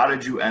 So how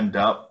did you end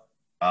up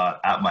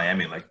at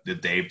Miami? Like,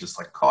 did Dave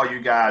just call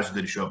you guys, or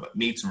did he show up at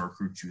meets and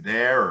recruit you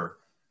there? Or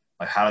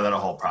how did that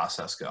whole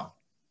process go?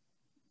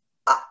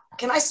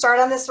 Can I start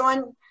on this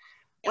one?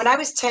 When I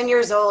was 10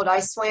 years old, I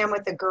swam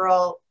with a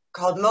girl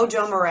called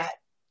Mojo Moret.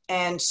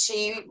 And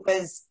she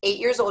was 8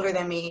 years older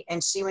than me,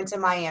 and she went to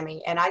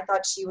Miami, and I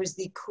thought she was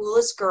the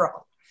coolest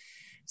girl.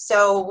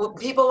 So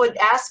people would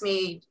ask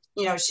me,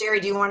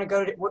 Sherry, do you want to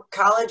go to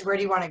college? Where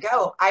do you want to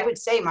go? I would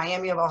say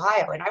Miami of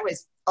Ohio, and I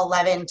was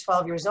 11,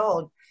 12 years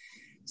old.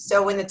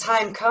 So when the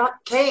time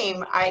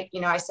came,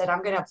 I said,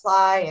 I'm going to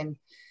apply. And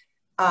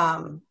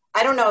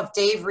I don't know if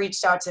Dave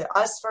reached out to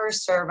us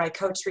first or my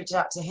coach reached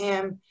out to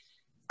him.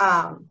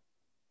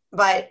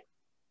 But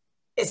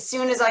as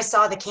soon as I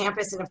saw the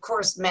campus and, of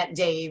course, met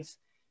Dave,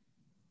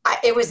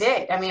 it was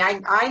it. I mean,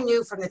 I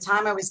knew from the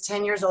time I was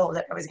 10 years old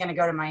that I was going to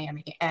go to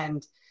Miami,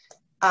 and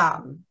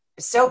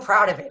so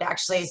proud of it.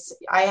 Actually,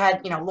 I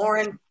had,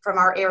 Lauren from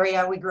our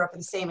area. We grew up in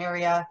the same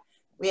area.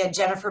 We had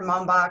Jennifer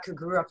Mumbach, who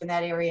grew up in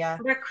that area.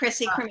 We're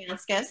Chrissy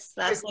Kremanskis.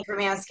 Chrissy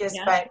Kremanskis,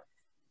 yeah. But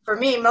for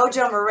me,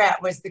 Mojo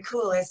Moret was the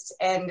coolest,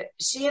 and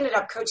she ended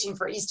up coaching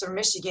for Eastern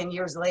Michigan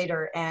years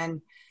later.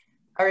 And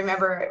I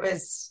remember it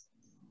was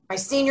my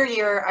senior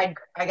year.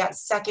 I got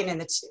second in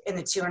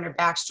the 200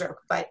 backstroke,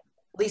 but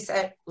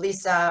Lisa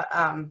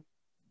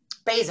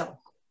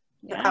Basil,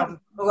 Yeah.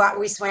 who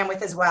we swam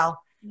with as well,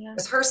 Yeah.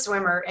 was her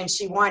swimmer, and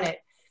she won it.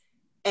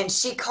 And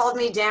she called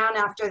me down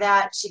after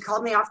that. She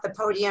called me off the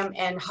podium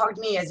and hugged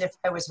me as if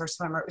I was her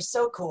swimmer. It was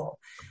so cool.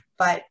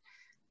 But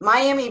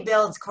Miami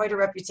builds quite a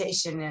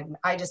reputation. And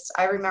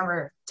I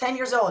remember 10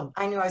 years old,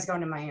 I knew I was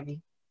going to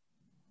Miami.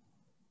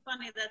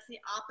 Funny, that's the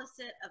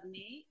opposite of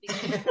me,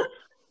 because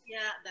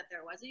that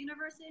there was a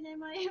university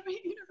named Miami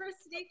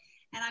University,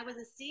 and I was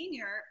a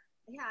senior.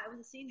 Yeah, I was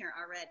a senior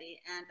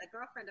already, and a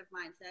girlfriend of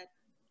mine said,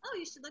 oh,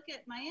 you should look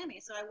at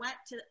Miami. So I went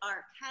to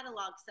our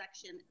catalog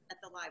section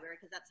at the library,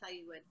 because that's how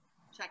you would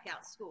check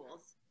out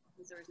schools,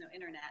 because there was no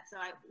internet.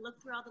 So I looked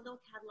through all the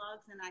little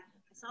catalogs, and I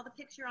saw the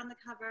picture on the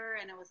cover,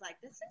 and I was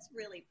like, this is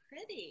really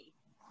pretty.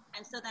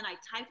 And so then I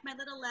typed my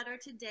little letter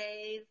to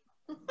Dave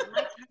on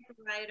my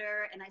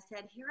typewriter, and I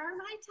said, here are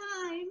my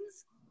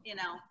times,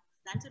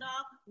 sent it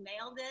off,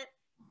 mailed it.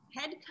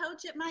 Head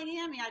coach at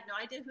Miami, I had no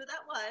idea who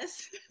that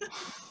was.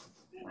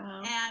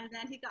 Wow. And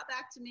then he got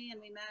back to me,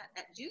 and we met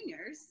at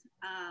juniors,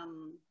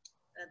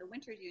 the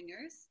winter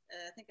juniors.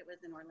 I think it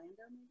was in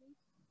Orlando, maybe.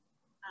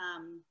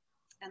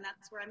 And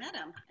that's where I met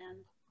him.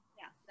 And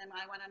yeah, then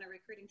I went on a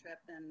recruiting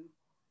trip, and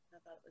I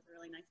thought it was a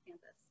really nice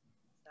campus.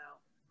 So,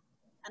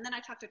 and then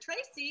I talked to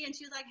Tracy, and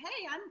she was like,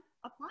 hey, I'm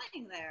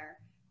applying there.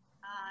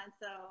 And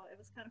so it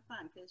was kind of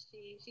fun, because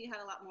she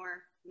had a lot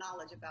more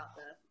knowledge about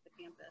the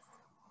campus.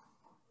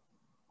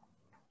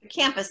 The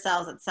campus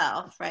sells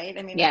itself, right?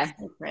 I mean, Yeah. It's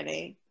so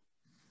pretty.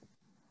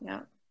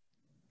 Yeah.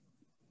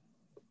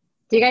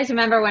 Do you guys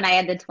remember when I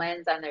had the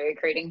twins on the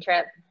recruiting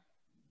trip?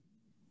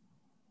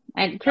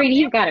 And Karina,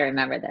 you've got to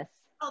remember this.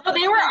 Oh,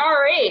 they were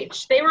our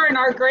age. They were in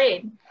our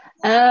grade.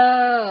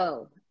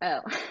 Oh.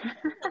 A lot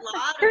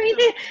of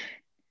Karina,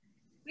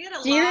 we had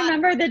a do you lot.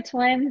 remember the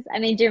twins? I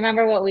mean, do you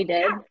remember what we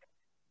did?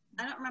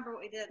 I don't remember what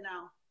we did,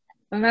 no.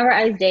 Remember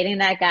I was dating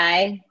that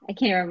guy? I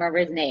can't even remember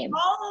his name.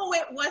 Oh,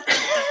 it wasn't.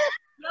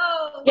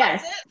 No.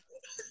 Yes. Was it?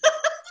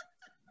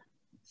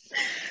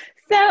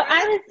 So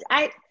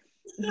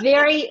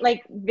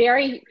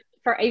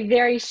for a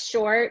very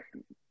short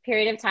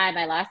period of time,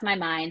 I lost my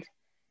mind,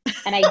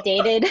 and I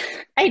dated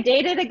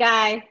a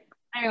guy.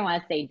 I don't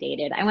want to say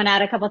dated. I went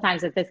out a couple of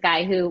times with this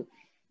guy who,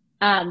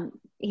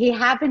 he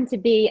happened to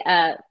be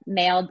a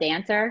male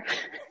dancer.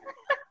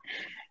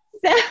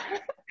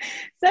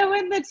 So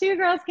when the two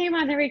girls came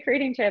on the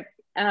recruiting trip,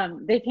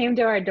 they came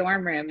to our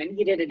dorm room, and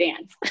he did a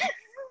dance.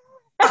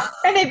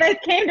 And they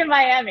both came to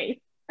Miami.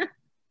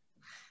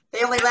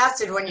 They only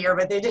lasted 1 year,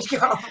 but they did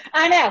go.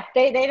 I know.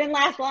 They didn't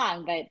last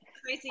long, but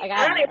Tracy, I I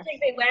got don't even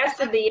think they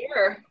lasted the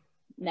year.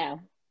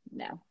 no.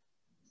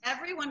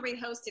 everyone we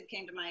hosted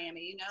came to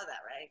Miami. You know that,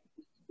 right?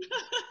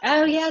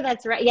 Oh, yeah,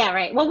 that's right. Yeah,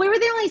 right. Well, we were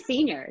the only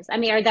seniors. I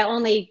mean, or the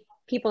only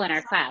people in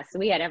our class. So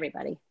we had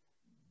everybody.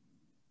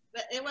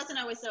 But it wasn't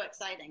always so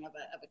exciting of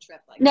a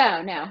trip like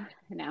that.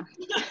 No.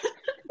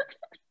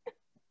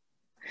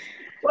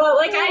 Well,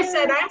 like I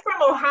said, I'm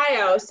from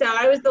Ohio, so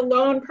I was the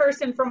lone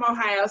person from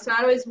Ohio, so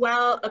I was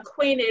well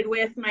acquainted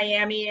with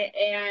Miami.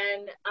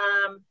 And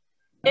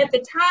at the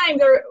time,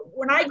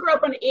 when I grew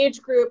up in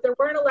age group, there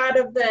weren't a lot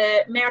of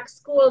the MAC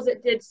schools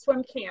that did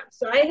swim camps.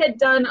 So I had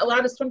done a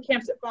lot of swim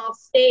camps at Ball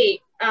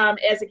State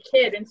as a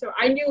kid, and so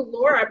I knew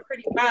Laura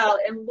pretty well.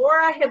 And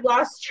Laura had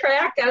lost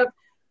track of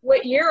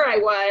what year I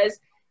was.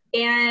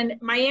 And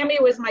Miami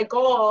was my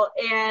goal,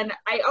 and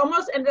I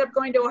almost ended up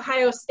going to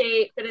Ohio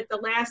State, but at the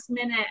last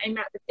minute I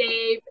met with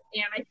Dave,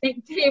 and I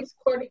think Dave's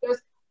quote, he goes,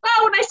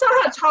 well, when I saw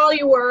how tall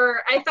you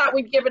were, I thought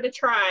we'd give it a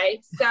try.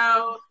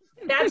 So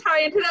that's how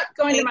I ended up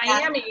going to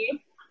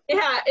Miami.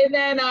 Yeah, and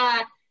then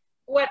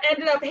what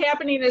ended up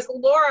happening is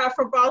Laura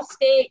from Ball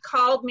State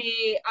called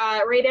me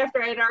right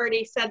after I had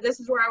already said, this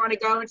is where I want to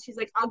go, and she's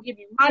like, I'll give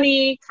you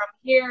money, come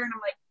here, and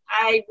I'm like,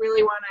 I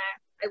really want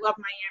to. I love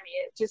Miami.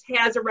 It just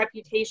has a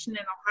reputation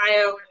in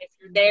Ohio, and if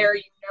you're there,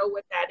 you know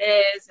what that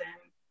is,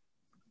 and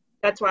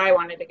that's why I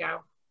wanted to go.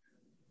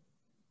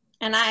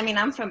 And I mean,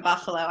 I'm from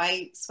Buffalo.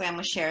 I swam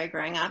with Sherry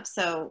growing up,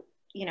 so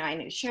I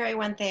knew Sherry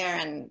went there,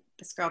 and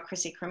this girl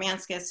Chrissy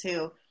Kremanskis,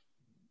 who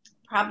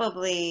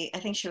probably, I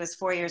think she was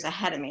 4 years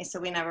ahead of me, so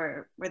we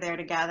never were there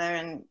together.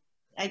 And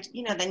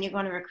then you go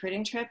on a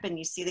recruiting trip, and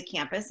you see the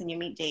campus, and you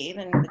meet Dave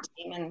and the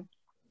team, and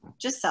it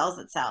just sells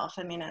itself.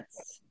 I mean,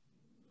 it's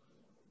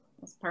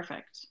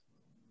perfect.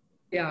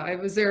 Yeah, I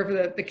was there for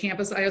the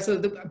campus.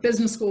 The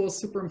business school was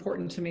super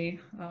important to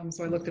me.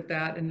 So I looked at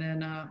that, and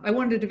then I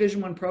wanted a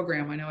Division I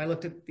program. I know I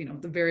looked at,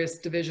 the various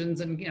divisions,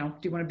 and, do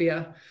you want to be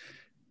a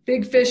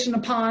big fish in a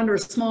pond or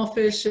small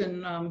fish,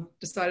 and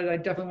decided I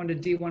definitely wanted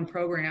a D1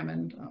 program,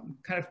 and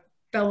kind of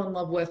fell in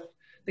love with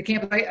the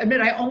campus. I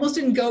admit I almost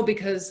didn't go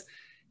because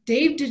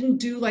Dave didn't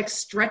do like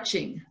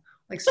stretching.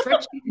 Like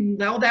stretching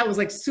and all that was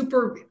like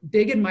super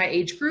big in my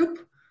age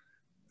group.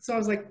 So I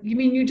was like, you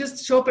mean you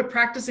just show up at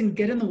practice and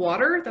get in the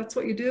water? That's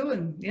what you do?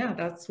 And yeah,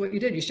 that's what you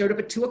did. You showed up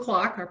at 2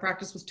 o'clock. Our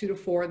practice was 2 to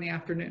 4 in the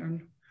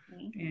afternoon,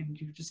 and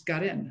you just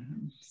got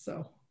in.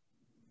 So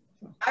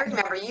I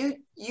remember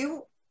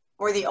you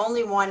were the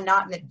only one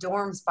not in the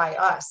dorms by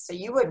us. So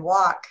you would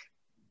walk.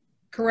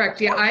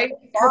 Correct. Yeah, I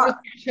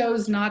purposely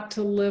chose not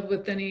to live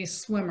with any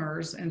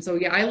swimmers. And so,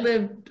 yeah, I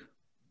lived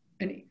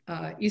in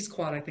East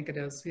Quad, I think it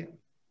is. Yeah.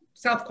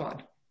 South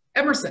Quad.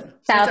 Emerson.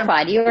 South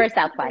Quad. You were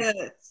South Quad.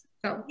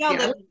 So, yeah,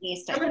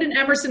 I lived in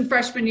Emerson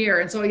freshman year.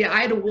 And so, yeah,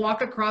 I had to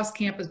walk across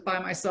campus by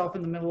myself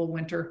in the middle of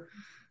winter.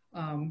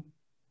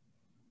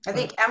 I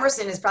think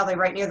Emerson is probably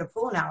right near the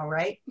pool now,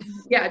 right?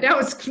 Yeah, now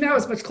it's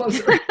much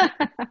closer.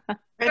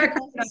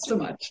 Not so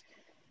much.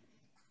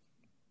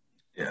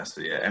 Yeah,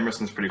 so yeah,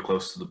 Emerson's pretty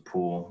close to the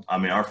pool. I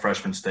mean, our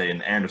freshmen stay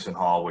in Anderson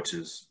Hall, which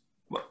is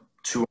what,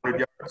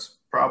 200 yards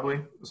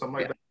probably, something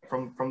like that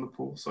from the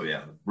pool. So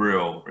yeah,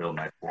 real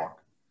nice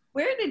walk.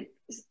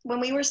 When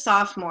we were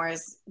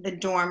sophomores, the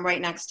dorm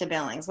right next to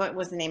Billings, what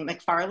was the name?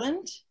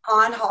 McFarland?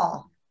 On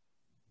Hall.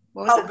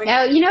 What was it?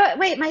 No, you know what?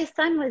 Wait, my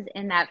son was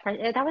in that.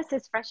 That was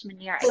his freshman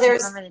year. I don't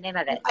remember the name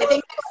of it. I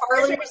think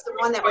McFarland was the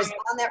one that was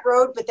on that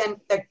road, but then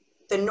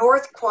the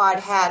North Quad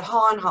had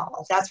Hahn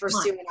Hall. That's where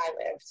Sue and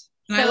I lived.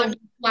 And I lived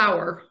in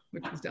Flower,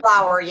 which was down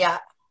Flower, yeah.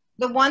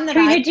 The one that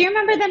Karina, do you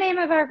remember the name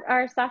of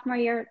our sophomore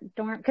year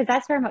dorm? Because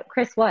that's where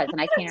Chris was, and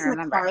I can't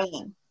remember.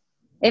 McFarland.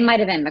 It might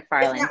have been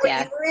McFarland, Isn't that yeah.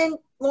 what you were in,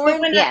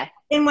 Lauren? Yeah.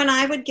 And when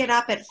I would get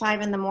up at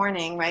 5 in the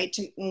morning, right,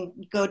 to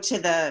go to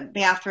the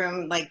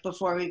bathroom, like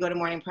before we go to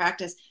morning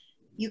practice,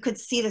 you could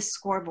see the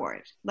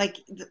scoreboard, like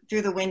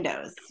through the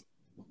windows.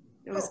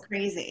 It was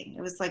crazy.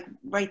 It was like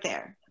right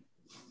there.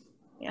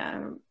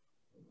 Yeah.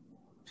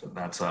 So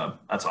that's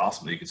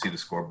awesome that you can see the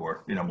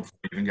scoreboard, you know, before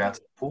you even got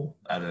to the pool.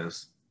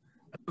 That's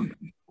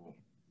cool.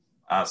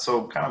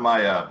 So kind of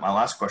my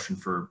last question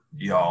for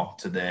y'all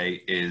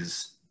today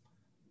is,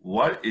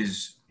 what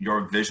is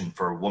your vision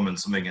for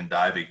women's swimming and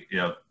diving, you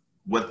know,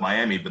 with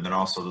Miami, but then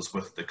also just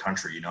with the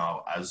country? You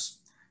know, as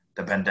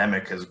the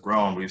pandemic has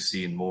grown, we've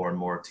seen more and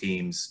more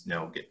teams, you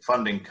know, get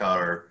funding cut,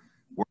 or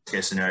worst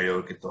case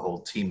scenario, get the whole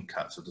team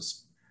cut. So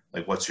just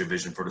like, what's your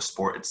vision for the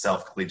sport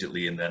itself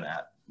collegiately and then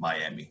at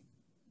Miami?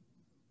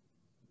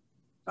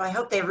 Well, I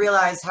hope they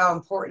realize how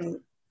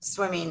important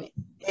swimming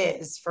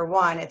is. For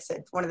one, it's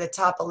one of the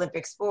top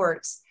Olympic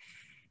sports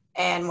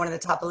and one of the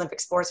top Olympic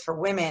sports for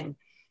women.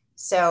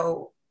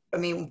 So, I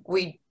mean,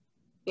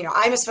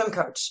 I'm a swim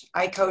coach.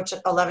 I coach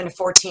 11 to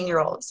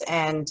 14-year-olds,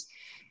 and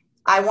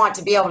I want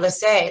to be able to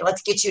say,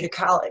 let's get you to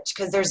college,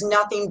 because there's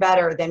nothing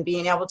better than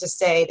being able to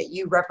say that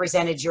you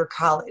represented your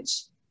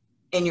college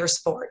in your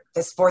sport,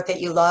 the sport that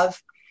you love,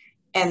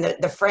 and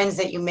the friends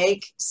that you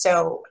make.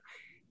 So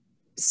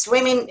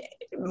swimming,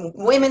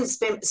 women's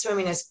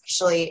swimming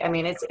especially, I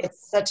mean,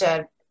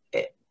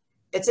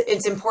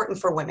 it's important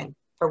for women,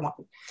 for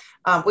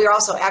one. We're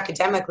also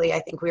academically, I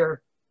think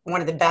we're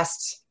one of the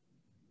best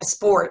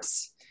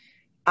sports.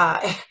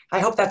 I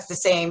hope that's the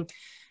same.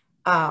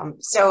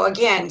 So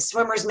again,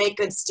 swimmers make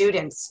good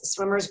students.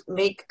 Swimmers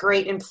make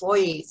great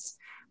employees.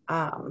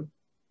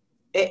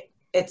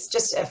 It's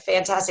just a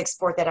fantastic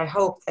sport that I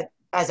hope that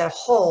as a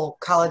whole,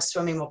 college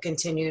swimming will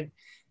continue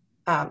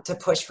to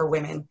push for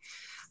women.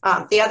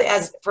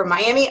 As for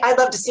Miami, I'd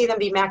love to see them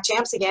be MAC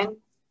champs again.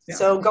 Yeah.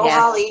 So go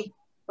Holly,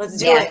 let's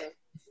do it.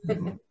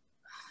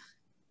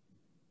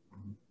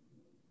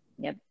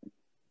 Yep.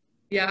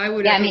 Yeah, I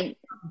would.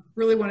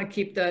 Really want to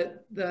keep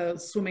the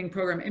swimming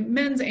program,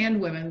 men's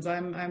and women's.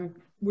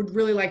 Would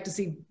really like to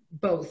see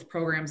both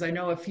programs. I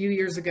know a few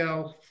years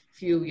ago,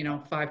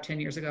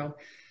 5-10 years ago,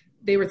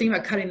 they were thinking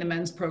about cutting the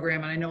men's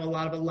program, and I know a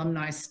lot of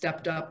alumni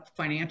stepped up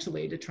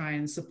financially to try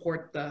and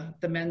support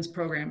the men's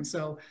program.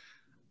 So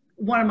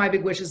one of my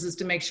big wishes is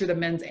to make sure the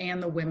men's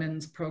and the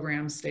women's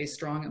programs stay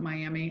strong at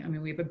Miami. I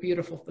mean, we have a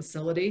beautiful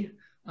facility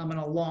and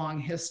a long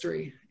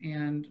history,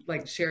 and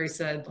like Sherry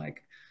said,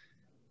 like,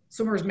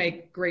 swimmers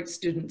make great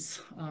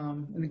students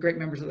and great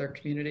members of their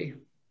community,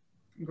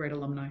 and great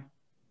alumni.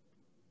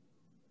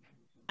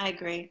 I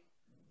agree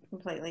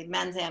completely,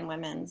 men's and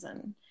women's.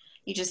 And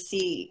you just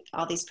see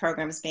all these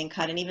programs being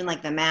cut. And even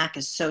like the MAC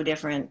is so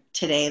different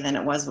today than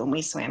it was when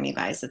we swam, you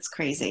guys. It's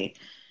crazy.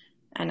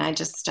 And I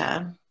just,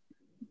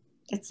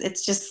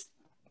 it's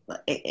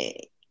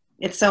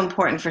so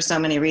important for so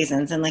many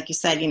reasons. And like you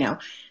said,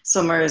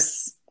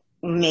 swimmers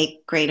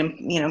make great,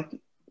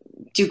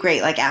 do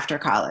great like after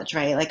college,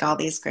 right? Like all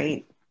these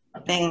great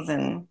things.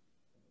 And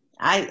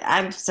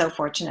I'm so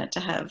fortunate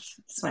to have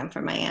swam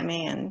for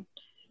Miami, and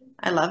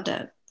I loved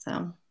it. So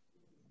I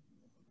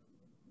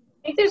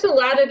think there's a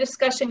lot of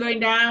discussion going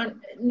down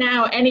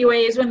now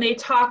anyways when they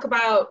talk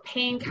about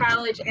paying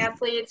college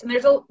athletes, and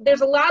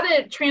there's a lot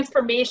of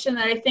transformation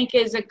that I think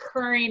is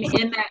occurring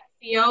in that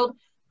field.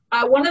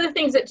 One of the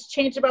things that's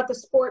changed about the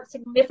sport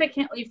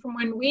significantly from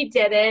when we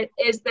did it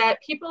is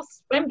that people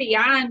swim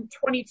beyond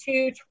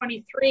 22,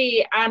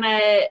 23 on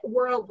a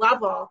world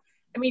level.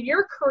 I mean,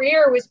 your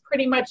career was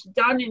pretty much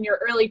done in your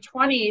early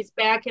 20s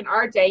back in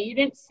our day. You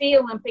didn't see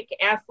Olympic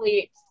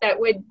athletes that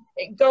would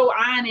go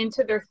on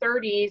into their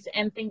 30s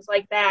and things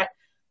like that.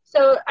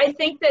 So I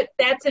think that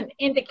that's an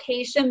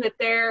indication that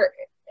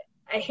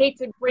I hate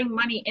to bring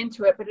money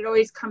into it, but it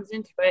always comes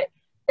into it,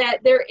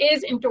 that there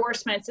is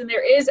endorsements and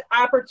there is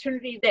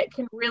opportunity that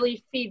can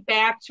really feed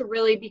back to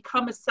really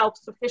become a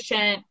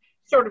self-sufficient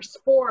sort of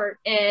sport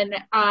and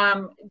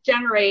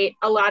generate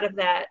a lot of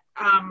that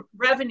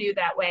revenue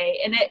that way.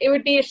 And it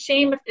would be a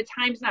shame if the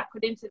time's not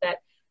put into that.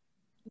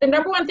 The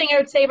number one thing I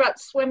would say about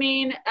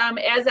swimming,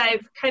 as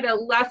I've kind of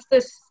left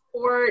the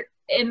sport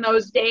in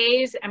those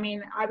days, I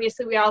mean,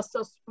 obviously we all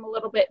still swim a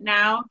little bit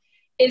now,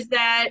 is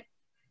that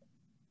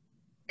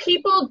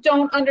people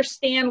don't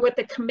understand what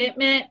the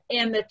commitment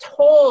and the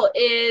toll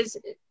is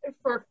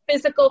for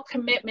physical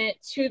commitment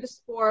to the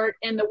sport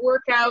and the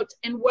workouts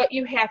and what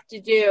you have to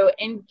do,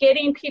 and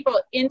getting people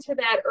into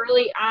that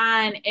early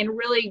on and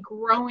really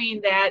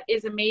growing that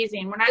is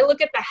amazing. When I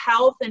look at the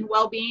health and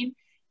well-being,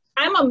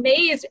 I'm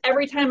amazed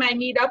every time I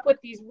meet up with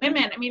these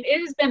women. I mean, it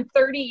has been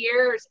 30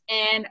 years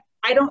and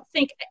I don't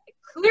think,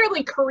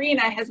 clearly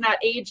Karina has not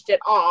aged at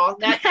all.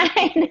 That's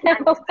I know.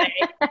 But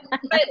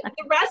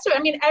the rest of it,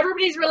 I mean,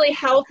 everybody's really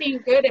healthy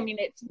and good. I mean,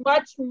 it's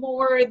much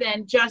more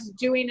than just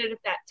doing it at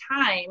that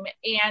time.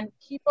 And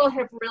people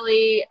have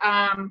really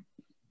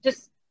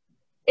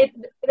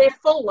they have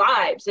full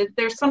lives.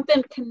 There's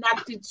something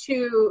connected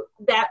to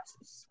that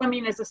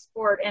swimming as a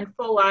sport and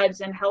full lives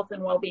and health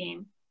and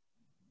well-being.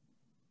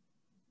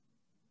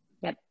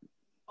 Yep.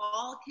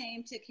 All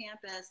came to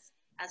campus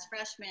as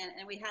freshmen,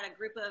 and we had a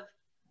group of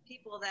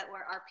people that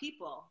were our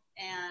people,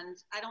 and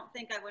I don't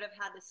think I would have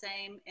had the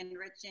same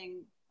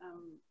enriching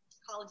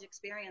college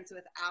experience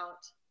without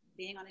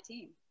being on a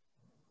team.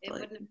 It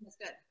wouldn't have been as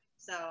good.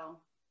 So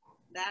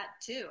that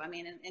too, I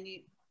mean, and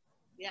you,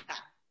 yeah,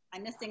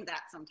 I'm missing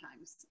that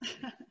sometimes.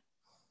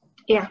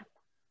 Yeah.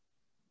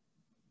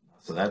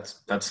 So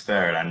that's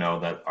fair. And I know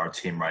that our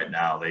team right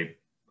now, they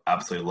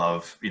absolutely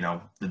love, you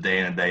know, the day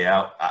in and day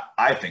out.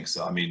 I think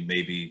so. I mean,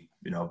 maybe,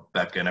 you know,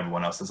 Becca and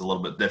everyone else does a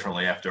little bit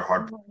differently after a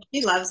hard.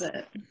 She loves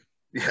it.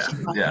 Yeah,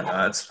 yeah, no,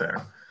 that's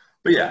fair.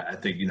 But yeah, I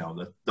think, you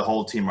know, the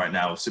whole team right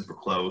now is super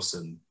close,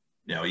 and,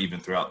 you know,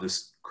 even throughout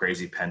this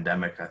crazy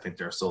pandemic, I think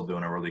they're still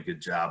doing a really good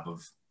job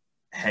of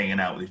hanging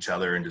out with each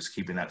other and just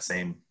keeping that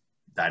same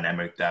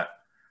dynamic that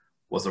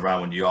was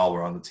around when you all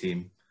were on the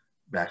team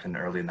back in the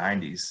early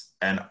 90s.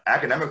 And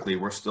academically,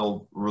 we're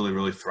still really,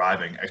 really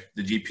thriving.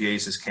 The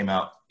GPAs just came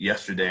out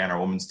yesterday, and our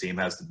women's team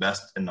has the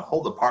best in the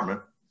whole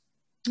department.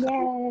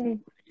 Yay.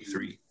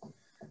 3.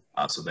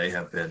 So they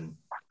have been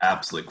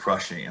absolutely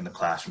crushing it in the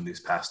classroom these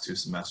past 2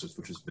 semesters,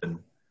 which has been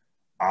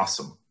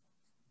awesome.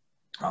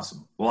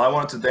 Awesome. Well, I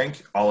wanted to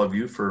thank all of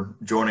you for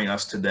joining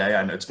us today.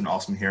 I know it's been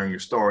awesome hearing your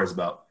stories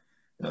about,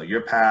 you know,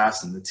 your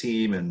past and the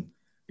team, and,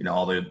 you know,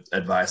 all the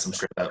advice I'm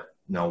sure that,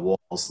 you know, we'll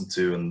listen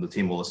to and the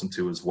team will listen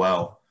to as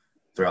well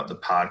throughout the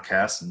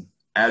podcast. And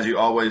as you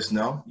always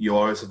know, you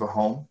always have a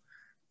home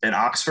in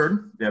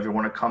Oxford. If you ever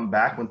want to come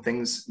back when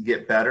things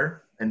get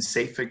better and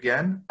safe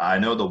again, I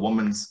know the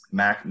women's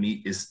MAC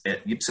meet is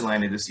at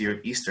Ypsilanti this year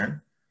at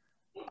Eastern,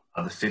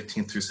 the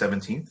 15th through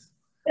 17th.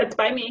 That's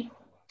by me.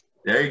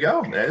 There you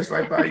go. That is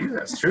right by you.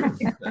 That's true.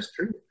 That's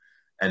true.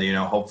 And, you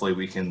know, hopefully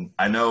we can,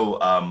 I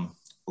know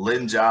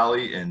Lynn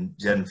Jolly and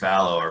Jen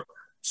Fallow are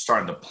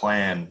starting to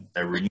plan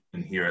a reunion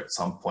here at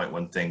some point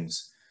when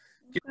things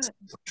get,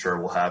 I'm sure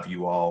we'll have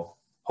you all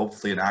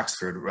hopefully in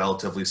Oxford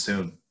relatively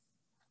soon.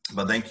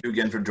 But thank you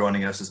again for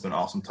joining us. It's been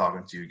awesome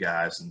talking to you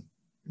guys, and,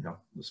 you know,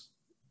 just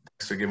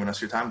thanks for giving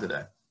us your time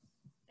today.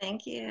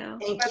 Thank you.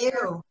 Thank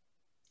you.